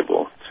more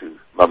valuable to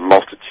a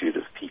multitude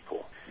of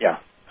people. Yeah.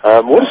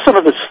 What are some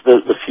of the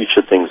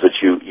future things that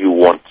you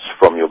want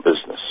from your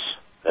business,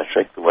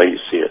 Patrick, the way you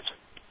see it?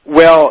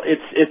 Well,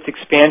 it's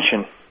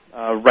expansion.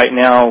 Right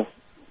now,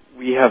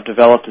 we have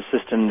developed a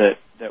system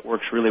that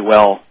works really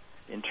well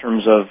in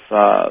terms of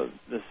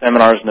the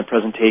seminars and the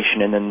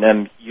presentation, and then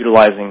them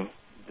utilizing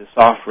the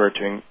software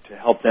to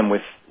help them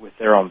with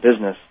their own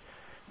business.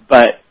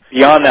 But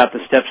beyond that,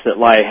 the steps that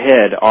lie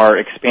ahead are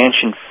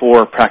expansion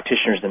for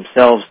practitioners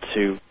themselves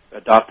to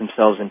adopt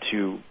themselves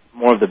into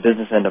more of the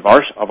business end of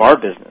our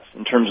business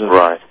in terms of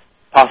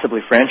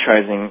possibly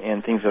franchising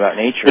and things of that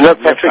nature. You know,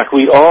 Patrick,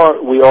 we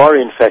are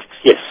in fact,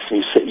 yes,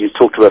 you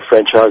talked about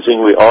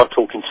franchising. We are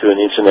talking to an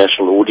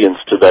international audience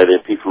today. There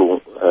are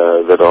people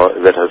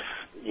that have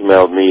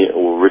emailed me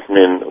or written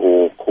in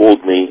or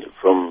called me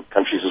from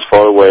countries as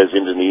far away as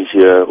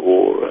Indonesia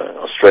or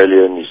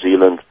Australia, New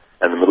Zealand,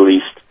 and the Middle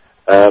East.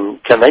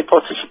 Can they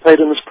participate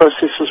in this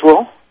process as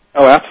well?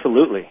 Oh,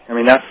 absolutely. I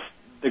mean,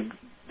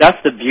 that's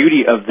the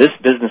beauty of this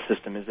business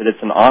system is that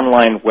it's an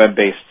online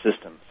web-based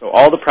system. So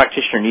all the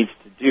practitioner needs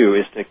to do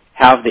is to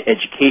have the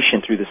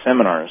education through the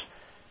seminars,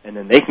 and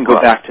then they can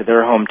go back to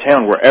their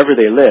hometown, wherever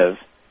they live,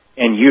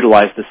 and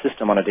utilize the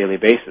system on a daily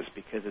basis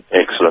because it's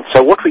excellent.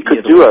 So what we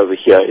could do over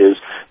here is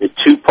there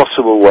are 2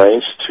 possible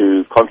ways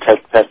to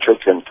contact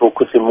Patrick and talk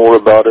with him more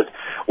about it.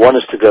 One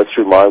is to go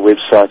through my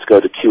website,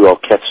 go to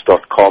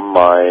qlcats.com,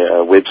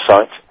 my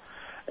website,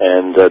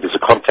 and there's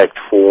a contact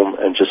form,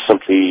 and just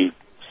simply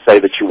say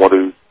that you want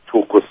to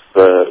talk with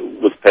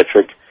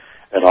Patrick,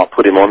 and I'll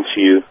put him on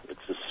to you.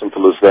 It's as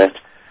simple as that.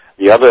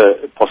 The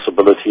other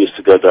possibility is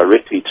to go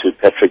directly to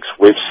Patrick's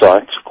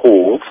website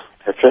called,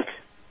 Patrick?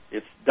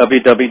 It's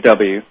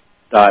www.L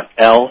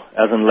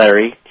as in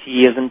Larry,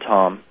 T as in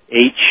Tom,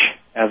 H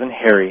as in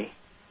Harry,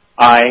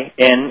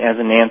 I-N as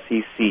in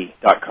Nancy,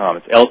 C.com.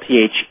 It's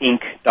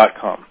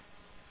lphinc.com.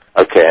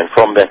 Okay, and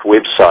from that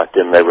website,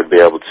 then they would be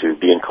able to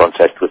be in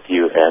contact with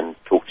you and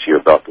talk to you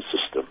about the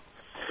system.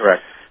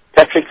 Correct.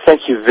 Patrick,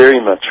 thank you very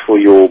much for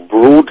your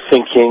broad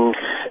thinking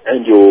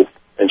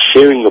and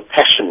sharing your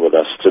passion with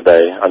us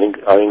today. I think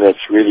that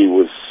really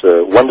was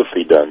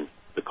wonderfully done,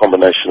 the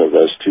combination of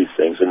those two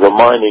things, and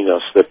reminding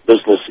us that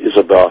business is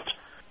about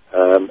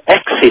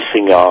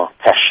accessing our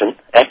passion,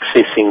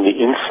 accessing the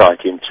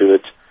insight into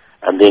it,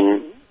 and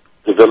then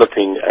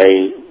developing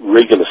a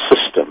regular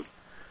system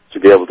to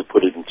be able to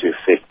put it into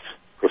effect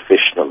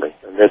professionally.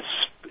 And that's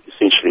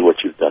essentially what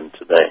you've done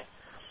today.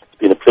 It's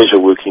been a pleasure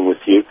working with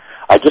you.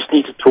 I just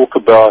need to talk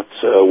about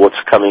what's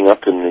coming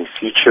up in the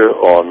future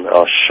on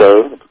our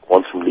show, the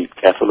Quantum Leap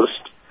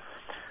Catalyst,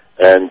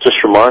 and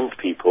just remind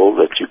people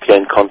that you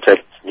can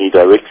contact me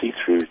directly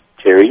through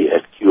Terry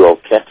at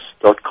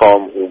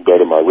qlcats.com, or go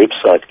to my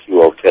website,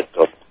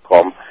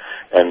 qlcat.com,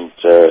 and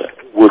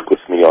work with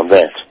me on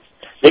that.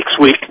 Next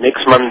week,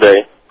 next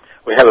Monday,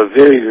 we have a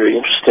very, very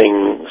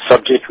interesting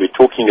subject. We're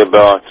talking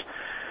about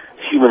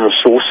human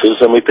resources,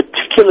 and we're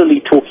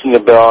particularly talking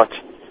about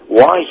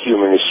why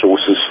human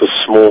resources for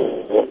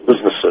small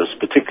businesses,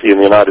 particularly in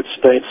the United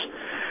States,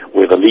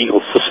 where the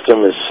legal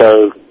system is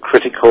so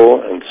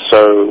critical and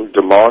so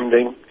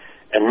demanding.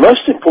 And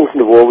most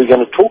important of all, we're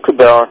going to talk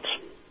about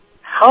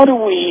how do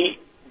we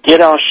get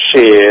our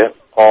share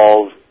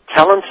of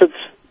talented,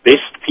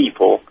 best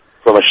people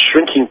from a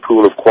shrinking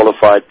pool of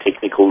qualified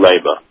technical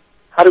labor.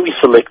 How do we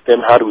select them?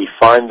 How do we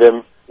find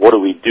them? What do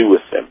we do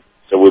with them?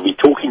 So we'll be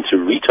talking to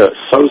Rita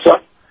Souza,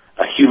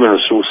 a human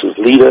resources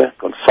leader,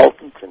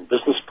 consultant, and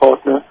business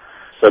partner.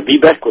 So be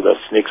back with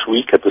us next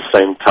week at the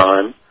same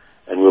time,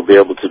 and we'll be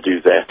able to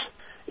do that.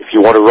 If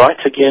you want to write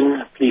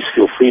again, please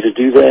feel free to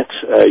do that.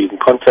 You can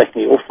contact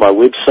me off my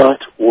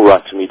website or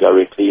write to me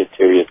directly at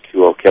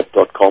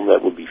terry@qlcap.com.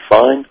 That would be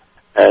fine.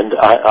 And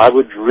I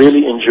would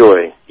really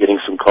enjoy getting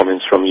some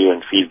comments from you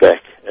and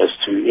feedback as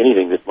to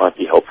anything that might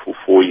be helpful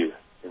for you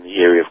in the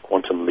area of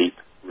quantum leap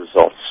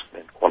results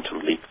and quantum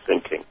leap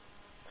thinking.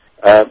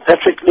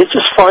 Patrick, let's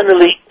just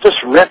finally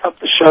wrap up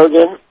the show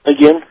then.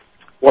 Again,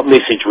 what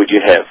message would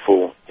you have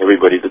for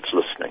everybody that's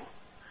listening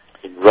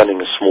in running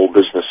a small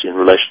business in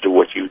relation to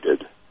what you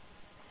did?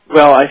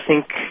 Well, I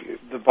think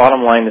the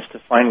bottom line is to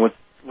find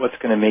what's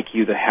going to make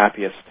you the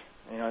happiest.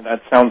 You know,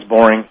 that sounds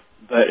boring,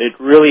 but it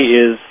really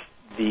is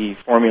the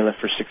formula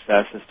for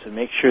success, is to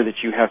make sure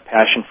that you have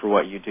passion for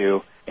what you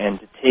do, and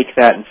to take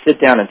that and sit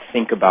down and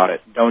think about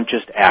it. Don't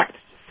just act.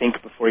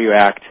 Think before you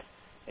act,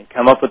 and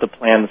come up with a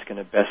plan that's going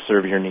to best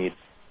serve your needs.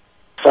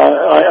 So,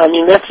 I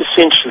mean, that's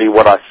essentially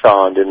what I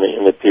found in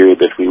the period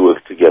that we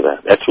worked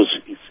together. That's,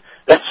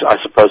 I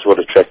suppose, what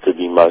attracted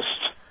me most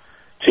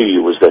to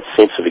you, was that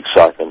sense of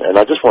excitement. And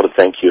I just want to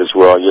thank you as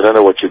well. You don't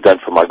know what you've done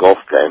for my golf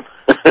game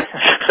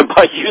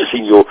by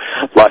using your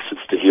License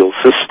to Heal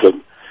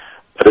system.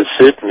 But it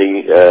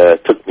certainly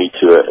took me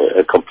to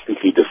a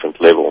completely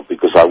different level,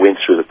 because I went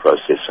through the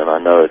process, and I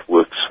know it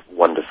works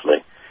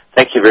wonderfully.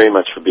 Thank you very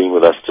much for being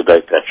with us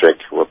today, Patrick.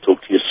 We'll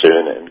talk to you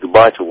soon, and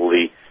goodbye to all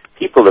the